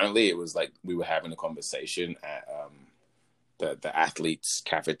 And apparently it was like, we were having a conversation at the athletes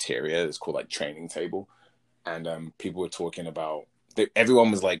cafeteria. It's called like training table. And people were talking about,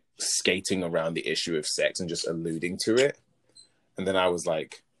 everyone was like skating around the issue of sex and just alluding to it. And then I was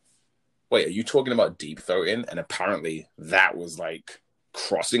like, wait, are you talking about deep throating? And apparently that was like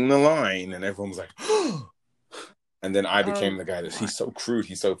crossing the line. And everyone was like, oh. And then I became the guy that he's so crude,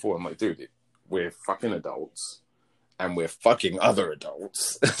 he's so full. I'm like, dude, we're fucking adults and we're fucking other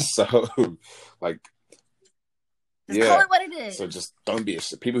adults. So like, just call it what it is. So just don't be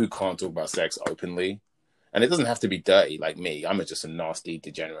people who can't talk about sex openly. And it doesn't have to be dirty like me. I'm just a nasty,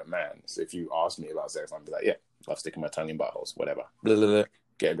 degenerate man. So if you ask me about sex, I'll be like, yeah, love sticking my tongue in buttholes, whatever. Blah, blah, blah.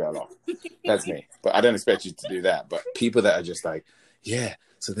 Get a girl off. That's me. But I don't expect you to do that. But people that are just like, yeah,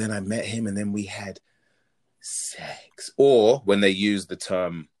 so then I met him and then we had sex. Or when they use the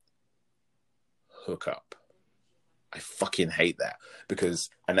term hookup. I fucking hate that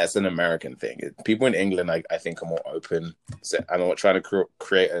and that's an American thing. People in England, I think, are more open. So I'm not trying to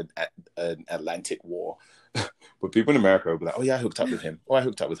create an Atlantic war. But people in America will be like, oh yeah, I hooked up with him. Oh, I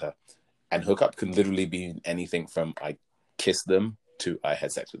hooked up with her. And hookup can literally be anything from I kissed them to I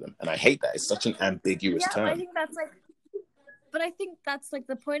had sex with them. And I hate that. It's such an ambiguous term. I think that's like, but I think that's like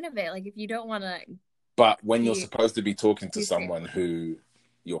the point of it. Like, if you don't want to. But when you're supposed to be talking to someone who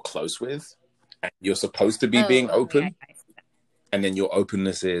you're close with, and you're supposed to be being open, and then your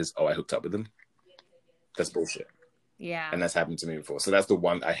openness is, I hooked up with them. That's bullshit. Yeah. And that's happened to me before. So that's the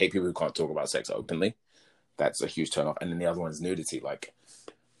one. I hate people who can't talk about sex openly. That's a huge turn off. And then the other one is nudity. Like,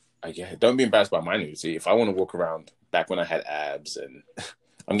 don't be embarrassed by my nudity. If I want to walk around, back when I had abs, and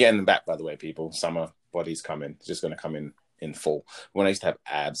I'm getting them back, by the way, people. Summer body's coming. It's just going to come in full. When I used to have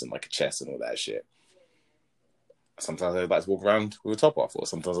abs and like a chest and all that shit, sometimes I like to walk around with a top off, or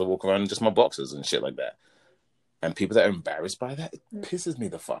sometimes I walk around in just my boxers and shit like that. And people that are embarrassed by that, it pisses me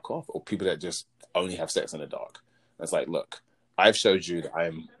the fuck off. Or people that just only have sex in the dark. It's like, look, I've showed you that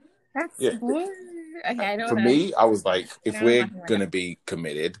I'm... That's weird. Okay, I don't For me, I was like, if we're going to be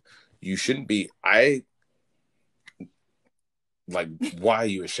committed, you shouldn't be... Like, why are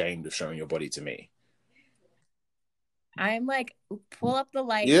you ashamed of showing your body to me? I'm like, pull up the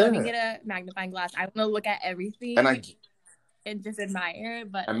light. Let me get a magnifying glass. I want to look at everything and just admire.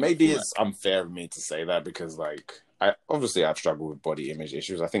 But and maybe it's unfair of me to say that because, like, I've struggled with body image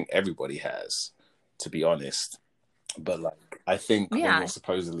issues. I think everybody has, to be honest. But like, I think when you're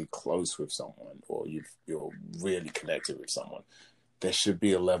supposedly close with someone, or you're really connected with someone, there should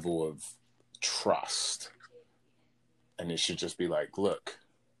be a level of trust, and it should just be like, look,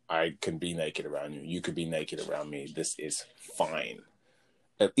 I can be naked around you. You could be naked around me. This is fine.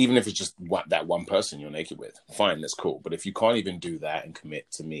 Even if it's just that one person you're naked with, fine, that's cool. But if you can't even do that and commit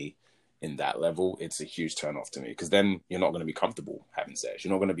to me in that level, it's a huge turn off to me, because then you're not going to be comfortable having sex.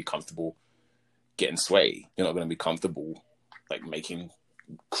 You're not going to be comfortable getting sway. You're not going to be comfortable like making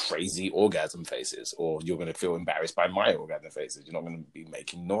crazy orgasm faces, or you're going to feel embarrassed by my orgasm faces. You're not going to be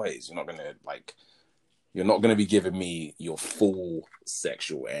making noise. You're not going to be giving me your full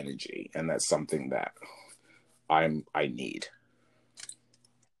sexual energy, and that's something that I need.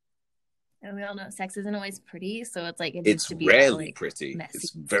 And we all know sex isn't always pretty, so it's like it's rarely pretty. Messy.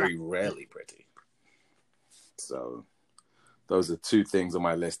 It's very rarely pretty. So those are two things on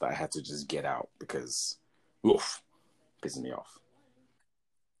my list that I had to just get out because, pissing me off.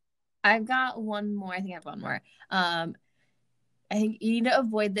 I've got one more. I think I have one more. I think you need to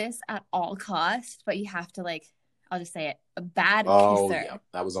avoid this at all costs, but you have to, like, I'll just say it, a bad kisser. Yeah,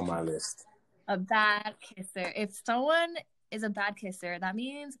 that was on my list. A bad kisser. If someone is a bad kisser, that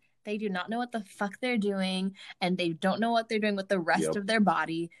means they do not know what the fuck they're doing, and they don't know what they're doing with the rest of their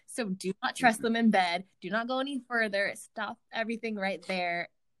body. So do not trust them in bed. Do not go any further. Stop everything right there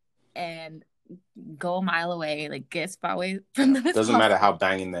and go a mile away. Like, get as far away from them as Doesn't matter how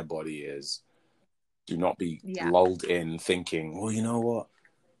banging their body is. Do not be lulled in thinking, well, you know what?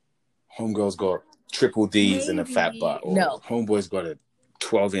 Homegirl's got triple D's and a fat butt. Or homeboy's got a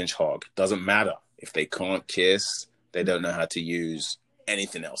 12-inch hog. Doesn't matter. If they can't kiss, they don't know how to use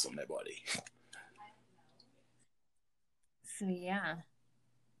anything else on their body. So yeah,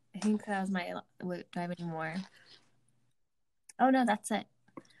 I think that was my. Wait, do I have any more? Oh no, that's it.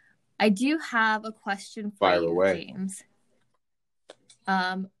 I do have a question for you, James.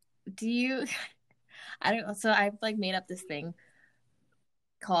 Do you? I don't know. So I've like made up this thing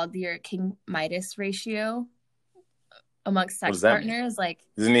called your King Midas ratio amongst sex partners. Mean? Like,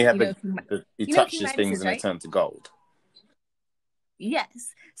 doesn't he have he touches things and they turn to gold?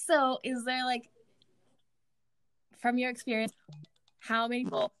 Yes. So is there, like, from your experience, how many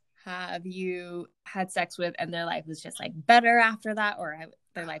people have you had sex with and their life was just like better after that, or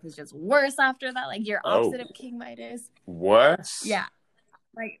their life is just worse after that? Like, your opposite of King Midas. Worse? Yeah.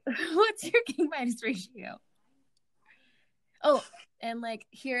 Like, what's your King Midas ratio? Oh, and like,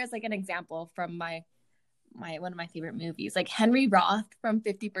 here's like an example from my one of my favorite movies, like Henry Roth from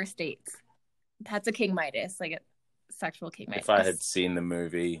 50 First Dates. That's a King Midas, like a sexual King Midas. If I had seen the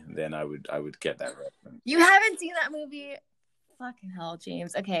movie, then I would get that reference. You haven't seen that movie? Fucking hell,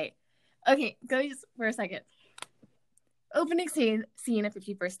 James. Okay, go just for a second. Opening scene of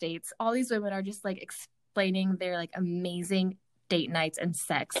 50 First Dates. All these women are just like explaining their like amazing date nights and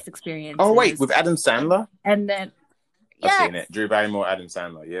sex experiences. Oh wait, with Adam Sandler? And then I've seen it. Drew Barrymore, Adam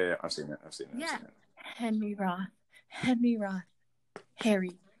Sandler. Yeah, I've seen it. Yeah. Henry Roth.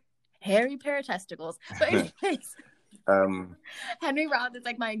 Harry pair of testicles. But anyways, Henry Roth is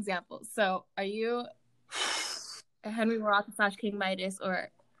like my example. So are you a Henry Roth / King Midas, or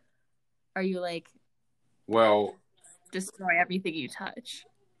are you like, well, destroy everything you touch?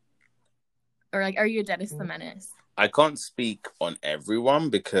 Or like, are you a Dennis the Menace? I can't speak on everyone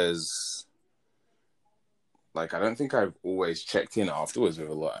because like, I don't think I've always checked in afterwards with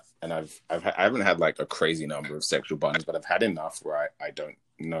a lot, and I haven't had like a crazy number of sexual partners, but I've had enough where I don't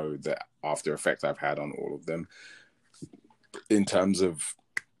know the after effect I've had on all of them. In terms of,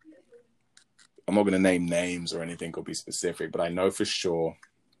 I'm not going to name names or anything or be specific, but I know for sure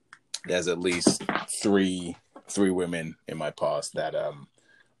there's at least three women in my past that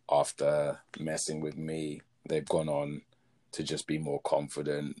after messing with me, they've gone on to just be more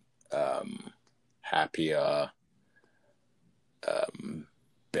confident, happier,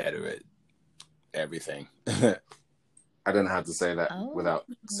 better at everything. I don't know how to say that without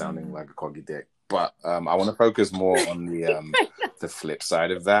sounding like a coggy dick, but I want to focus more on the flip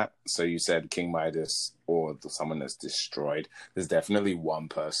side of that. So you said King Midas or someone that's destroyed. There's definitely one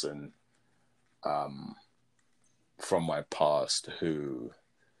person from my past who,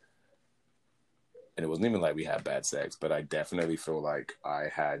 and it wasn't even like we had bad sex, but I definitely feel like I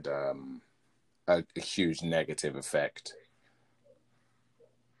had a huge negative effect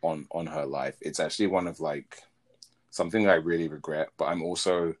on her life. It's actually one of like something I really regret, but I'm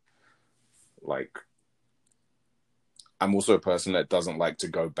also a person that doesn't like to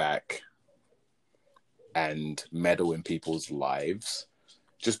go back and meddle in people's lives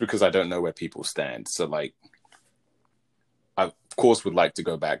just because I don't know where people stand. So like, I of course would like to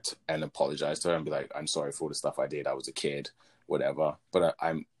go back and apologize to her and be like, I'm sorry for all the stuff I did. I was a kid, whatever. But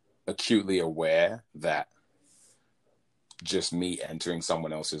I'm acutely aware that just me entering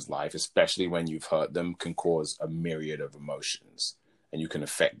someone else's life, especially when you've hurt them, can cause a myriad of emotions and you can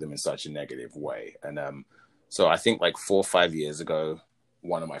affect them in such a negative way. And so I think like 4 or 5 years ago,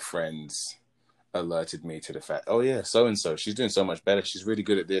 one of my friends alerted me to the fact, oh yeah, so-and-so, she's doing so much better. She's really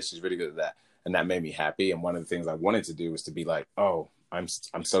good at this. She's really good at that. And that made me happy. And one of the things I wanted to do was to be like, oh, I'm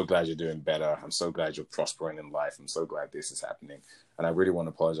so glad you're doing better. I'm so glad you're prospering in life. I'm so glad this is happening. And I really want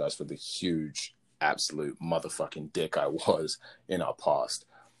to apologize for the huge, absolute motherfucking dick I was in our past.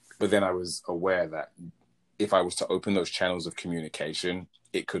 But then I was aware that if I was to open those channels of communication,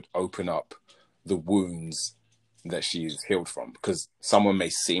 it could open up the wounds that she's healed from. Because someone may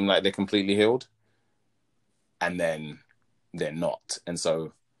seem like they're completely healed, and then they're not. And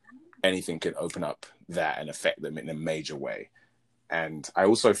so anything can open up that and affect them in a major way. And I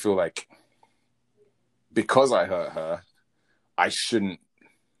also feel like because I hurt her, I shouldn't,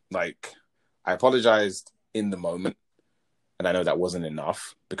 like, I apologized in the moment. And I know that wasn't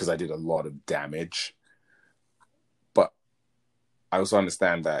enough because I did a lot of damage. But I also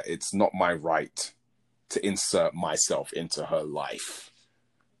understand that it's not my right to insert myself into her life,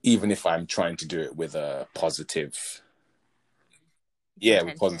 even if I'm trying to do it with a positive,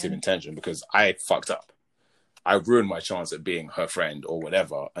 with positive intention, because I fucked up. I ruined my chance at being her friend or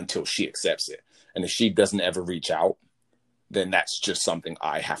whatever until she accepts it. And if she doesn't ever reach out, then that's just something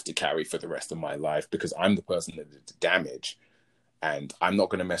I have to carry for the rest of my life because I'm the person that did the damage. And I'm not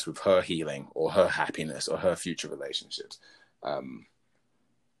going to mess with her healing or her happiness or her future relationships.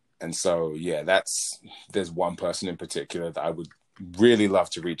 And so, yeah, there's one person in particular that I would really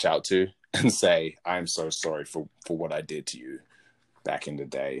love to reach out to and say, I'm so sorry for what I did to you back in the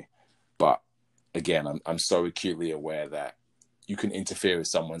day. But again, I'm so acutely aware that you can interfere with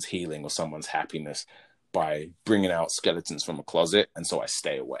someone's healing or someone's happiness by bringing out skeletons from a closet. And so I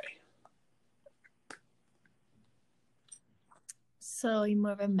stay away. So you're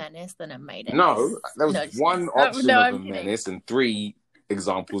more of a menace than a Midas? No, there was one option of a menace and 3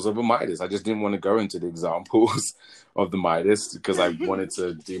 examples of a Midas. I just didn't want to go into the examples of the Midas because I wanted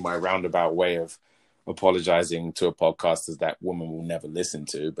to do my roundabout way of apologizing to a podcast that woman will never listen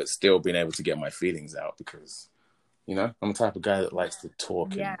to, but still being able to get my feelings out because, you know, I'm the type of guy that likes to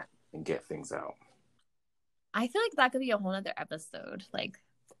talk and get things out. I feel like that could be a whole other episode, like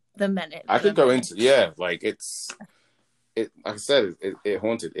the menace. I could go into, like like I said,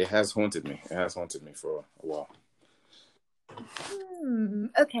 it has haunted me. It has haunted me for a while.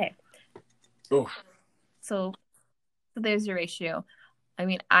 Okay. Oh. So there's your ratio. I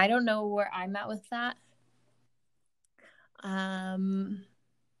mean, I don't know where I'm at with that.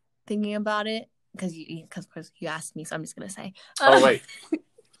 Thinking about it, because you asked me, so I'm just gonna say. Oh wait,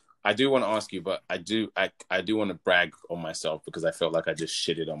 I do want to ask you, but I do want to brag on myself because I felt like I just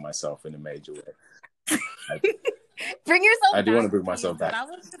shitted on myself in a major way. Bring yourself. I do want to bring myself back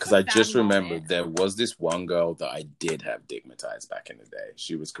because I just remembered there was this one girl that I did have digmatized back in the day.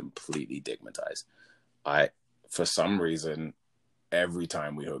 She was completely digmatized. For some reason, every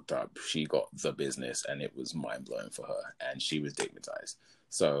time we hooked up, she got the business, and it was mind blowing for her, and she was digmatized.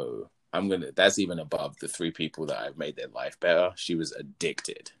 So that's even above the 3 people that I've made their life better. She was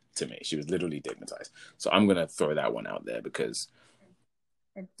addicted to me. She was literally digmatized. So I'm gonna throw that one out there because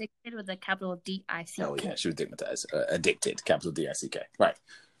Addicted with a capital D-I-C-K. Oh yeah, she was digmatized. Addicted, capital D-I-C-K. Right.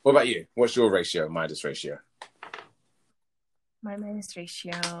 What about you? What's your ratio, Midas ratio? My minus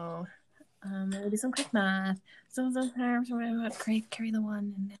ratio. We'll do some quick math. So carry the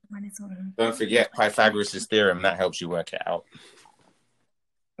one and then minus one. Don't forget Pythagoras' theorem. That helps you work it out.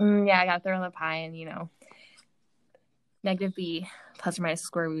 Yeah, I got to throw in the pi and, negative b plus or minus the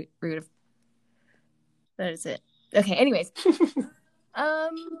square root of. That is it. Okay, anyways.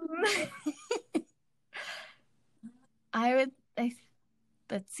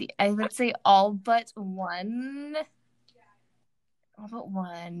 Let's see. I would say all but one. Yeah.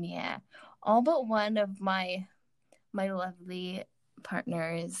 All but one of my lovely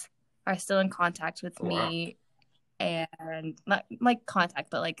partners are still in contact with me, and not like contact,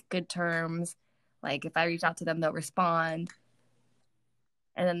 but like good terms. Like if I reach out to them, they'll respond.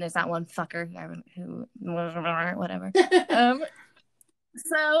 And then there's that one fucker who whatever.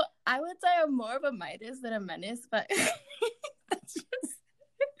 So I would say I'm more of a Midas than a menace, but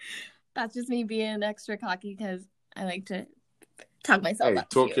that's just me being extra cocky because I like to talk myself up.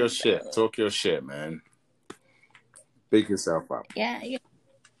 Talk your shit. Talk your shit, man. Big yourself up. Yeah.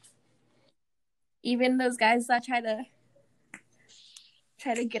 Even those guys that try to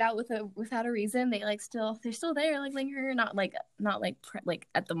get out without a reason, they're still there, like linger, not like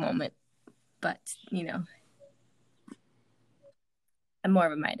at the moment, but I'm more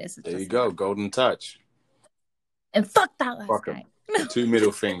of a Midas. There you go, golden touch. And fuck that last guy. 2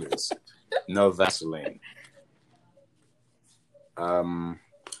 middle fingers, no Vaseline.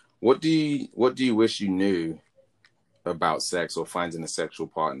 What do you wish you knew about sex or finding a sexual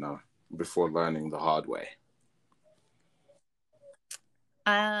partner before learning the hard way?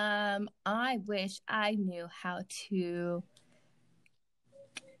 I wish I knew how to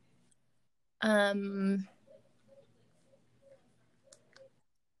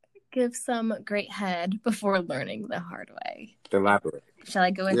give some great head before learning the hard way. Elaborate. Shall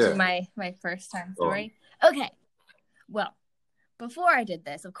I go into my first time story? Okay. Well, before I did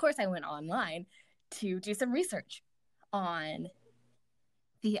this, of course I went online to do some research on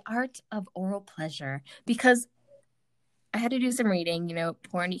the art of oral pleasure because I had to do some reading.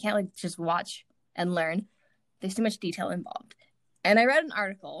 Porn, you can't just watch and learn. There's too much detail involved. And I read an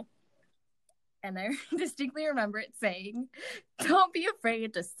article, and I distinctly remember it saying, "Don't be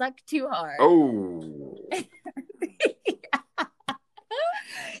afraid to suck too hard." Oh.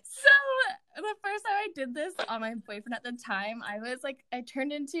 So the first time I did this on my boyfriend at the time, I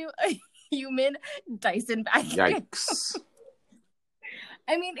turned into a human Dyson vacuum. Yikes.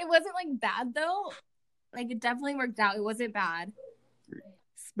 I mean, it wasn't bad though. It definitely worked out. It wasn't bad.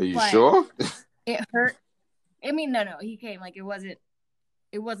 Are you sure? It hurt. I mean, no, he came. It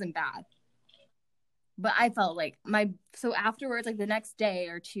wasn't bad. But I felt so afterwards, the next day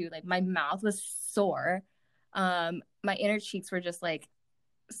or two, my mouth was sore. My inner cheeks were just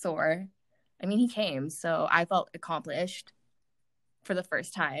sore. I mean, he came, so I felt accomplished for the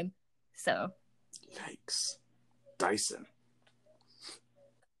first time. So. Yikes. Dyson.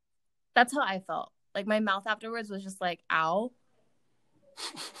 That's how I felt. My mouth afterwards was just ow.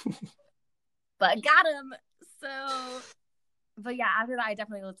 But got him. So, but yeah, after that, I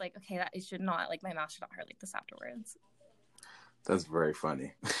definitely was okay, that it should not, my mouth should not hurt like this afterwards. That's very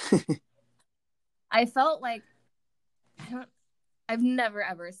funny. I felt I've never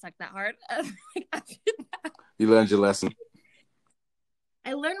ever sucked that hard. After that. You learned your lesson.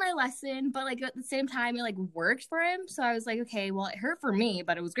 I learned my lesson, but at the same time, it worked for him. So I was okay, well, it hurt for me,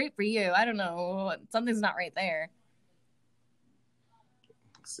 but it was great for you. I don't know, something's not right there.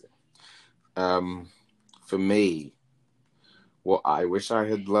 For me, what I wish I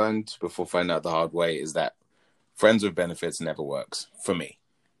had learned before finding out the hard way is that friends with benefits never works for me.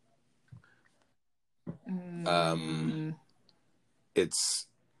 It's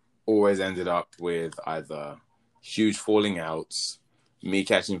always ended up with either huge falling outs, me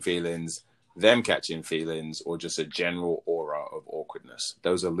catching feelings, them catching feelings, or just a general aura of awkwardness.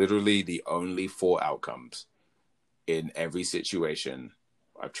 Those are literally the only 4 outcomes in every situation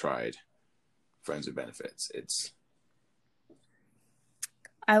I've tried friends with benefits.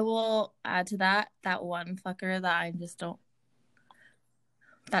 I will add to that one fucker that I just don't.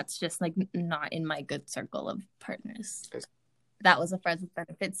 That's just not in my good circle of partners. That was a friends with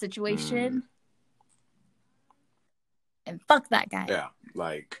benefits situation. And fuck that guy. Yeah,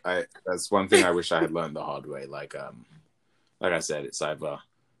 that's one thing I wish I had learned the hard way. Like I said, it's either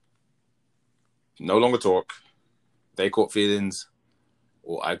no longer talk, they caught feelings,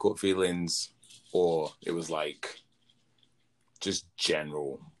 or I caught feelings, or it was just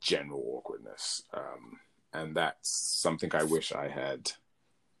general awkwardness. And that's something I wish I had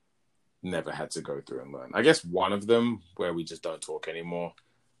never had to go through and learn. I guess one of them where we just don't talk anymore.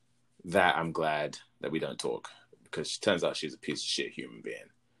 That I'm glad that we don't talk, because it turns out she's a piece of shit human being.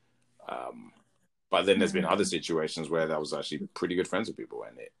 But then there's been other situations where I was actually pretty good friends with people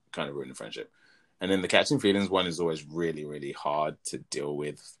and it kind of ruined the friendship. And then the catching feelings one is always really, really hard to deal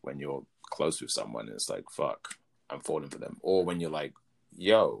with when you're close with someone. It's like, fuck, I'm falling for them. Or when you're like,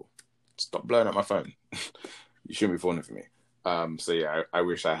 yo, stop blowing up my phone. You shouldn't be falling for me. So yeah, I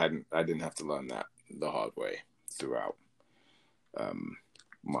wish I didn't have to learn that the hard way throughout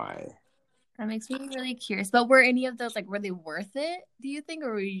my... That makes me really curious. But were any of those, like, were they worth it, do you think?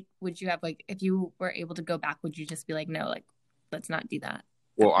 Or would you have, like, if you were able to go back, would you just be like, no, like, let's not do that?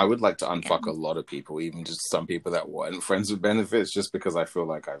 Well, I would like to unfuck a lot of people, even just some people that weren't friends with benefits, just because I feel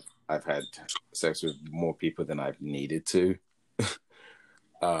like I've had sex with more people than I've needed to.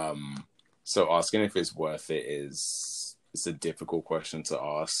 So asking if it's worth it it's a difficult question to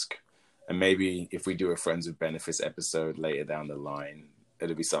ask. And maybe if we do a friends with benefits episode later down the line,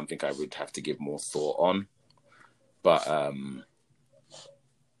 it'll be something I would have to give more thought on. But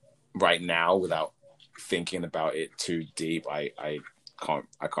right now, without thinking about it too deep, I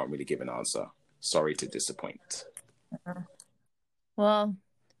can't really give an answer. Sorry to disappoint. Well,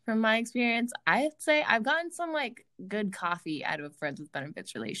 from my experience, I'd say I've gotten some, like, good coffee out of a friends with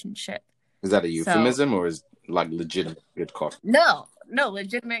benefits relationship. Is that a euphemism or is like legitimate good coffee? No,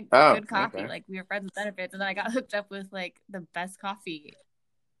 legitimate good coffee. Okay. Like, we were friends with benefits, and then I got hooked up with, like, the best coffee.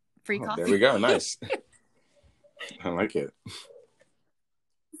 Free coffee. There we go. Nice. I like it.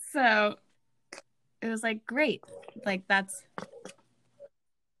 So it was like, great. Like,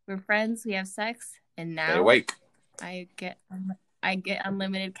 we're friends, we have sex, and now stay awake. I get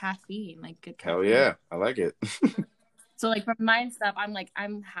unlimited caffeine, like good caffeine. Hell yeah, I like it. So, like, for my stuff,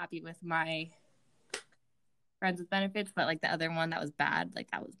 I'm happy with my friends with benefits, but like the other one that was bad, like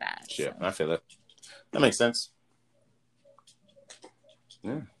that was bad. Shit, so. I feel it. That makes sense.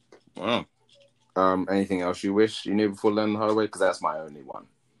 Yeah. Wow. Anything else you wish you knew before learning the hard way? Because that's my only one.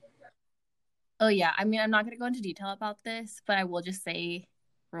 Oh yeah, I mean, I'm not going to go into detail about this, but I will just say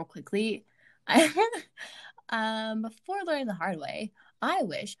real quickly, before learning the hard way, I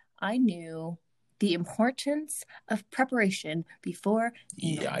wish I knew the importance of preparation before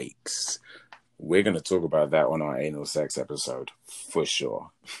anal. Yikes. We're going to talk about that on our anal sex episode, for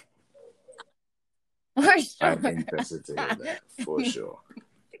sure. For sure. I'm interested to hear that, for sure.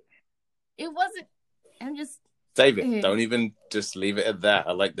 It wasn't, I'm just... Save it. Don't even just leave it at that.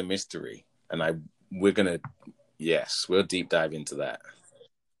 I like the mystery. And we're going to, yes, we'll deep dive into that.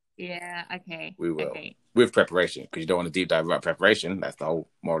 Yeah, okay. We will. Okay. With preparation, because you don't want to deep dive without preparation. That's the whole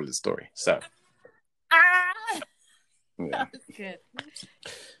moral of the story. So. Yeah. That was good.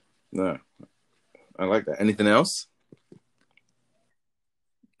 No. I like that. Anything else?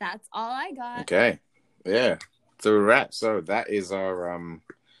 That's all I got. Okay. Yeah. So we're wrapped. So that is our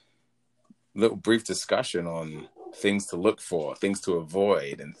little brief discussion on things to look for, things to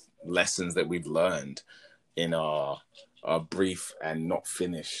avoid, and lessons that we've learned in our brief and not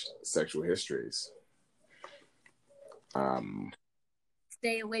finished sexual histories.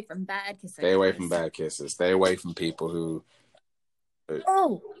 Stay away from bad kisses. Stay away from bad kisses. Stay away from people who...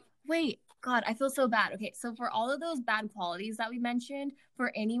 Oh, wait. God, I feel so bad. Okay, so for all of those bad qualities that we mentioned,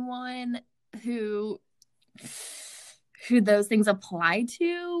 for anyone who those things apply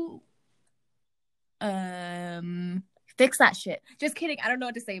to, fix that shit. Just kidding. I don't know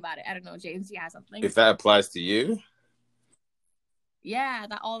what to say about it. I don't know, James. Do you have something? If that applies to you, yeah,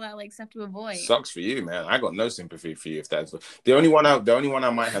 all that like stuff to avoid. Sucks for you, man. I got no sympathy for you if that's the only one I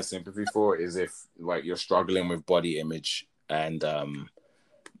might have sympathy for is if like you're struggling with body image and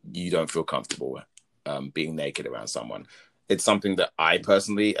you don't feel comfortable being naked around someone. It's something that I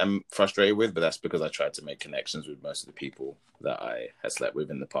personally am frustrated with, but that's because I tried to make connections with most of the people that I had slept with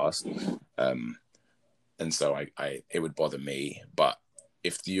in the past. And so it would bother me. But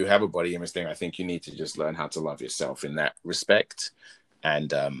if you have a body image thing, I think you need to just learn how to love yourself in that respect.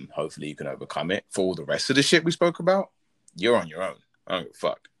 And hopefully you can overcome it. For all the rest of the shit we spoke about, you're on your own. I don't give a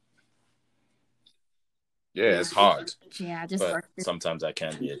fuck. Yeah, it's hard. Yeah, just but sometimes I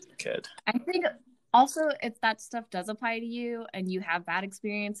can be a dickhead. I think also if that stuff does apply to you and you have bad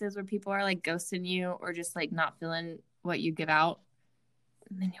experiences where people are like ghosting you or just like not feeling what you give out,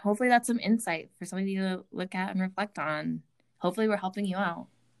 then hopefully that's some insight for somebody to look at and reflect on. Hopefully we're helping you out.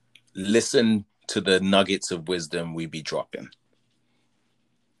 Listen to the nuggets of wisdom we be dropping.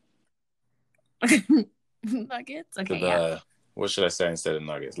 Nuggets? Okay, yeah. What should I say instead of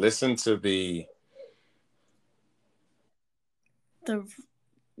nuggets? Listen to the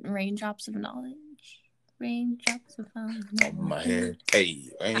raindrops of knowledge. Raindrops are falling on my head.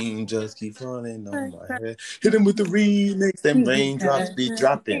 Hey, rain just keep falling on my head. Hit him with the remix, them raindrops be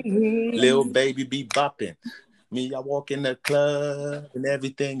dropping. Lil baby be bopping. Me, I walk in the club and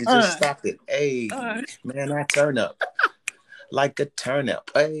everything is just stopping. Hey, man, I turn up like a turnip.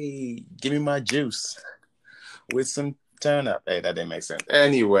 Hey, give me my juice with some turnip. Hey, that didn't make sense.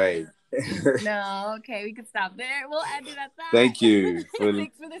 Anyway. No, okay, we can stop there. We'll end it at that. Thank you for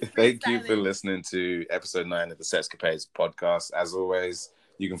thank you for listening to episode 9 of the Sexcapades podcast. As always,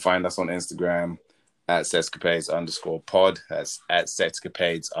 you can find us on Instagram at Sexcapades_pod. That's at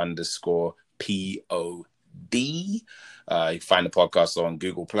Sexcapades_POD. You can find the podcast on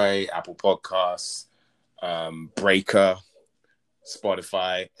Google Play, Apple Podcasts, Breaker,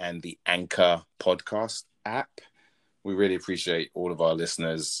 Spotify, and the Anchor podcast app. We really appreciate all of our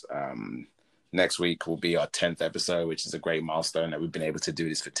listeners. Next week will be our 10th episode, which is a great milestone that we've been able to do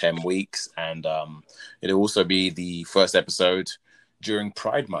this for 10 weeks. And it'll also be the first episode during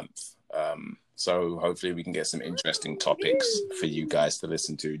Pride Month. So hopefully we can get some interesting topics for you guys to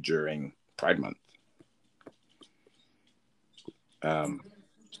listen to during Pride Month.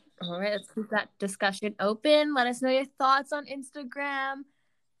 All right, let's keep that discussion open. Let us know your thoughts on Instagram.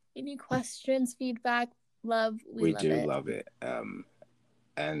 Any questions, feedback, love. We love it.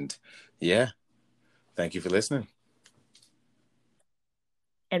 And yeah, thank you for listening.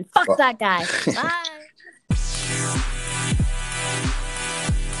 And fuck that guy. Bye.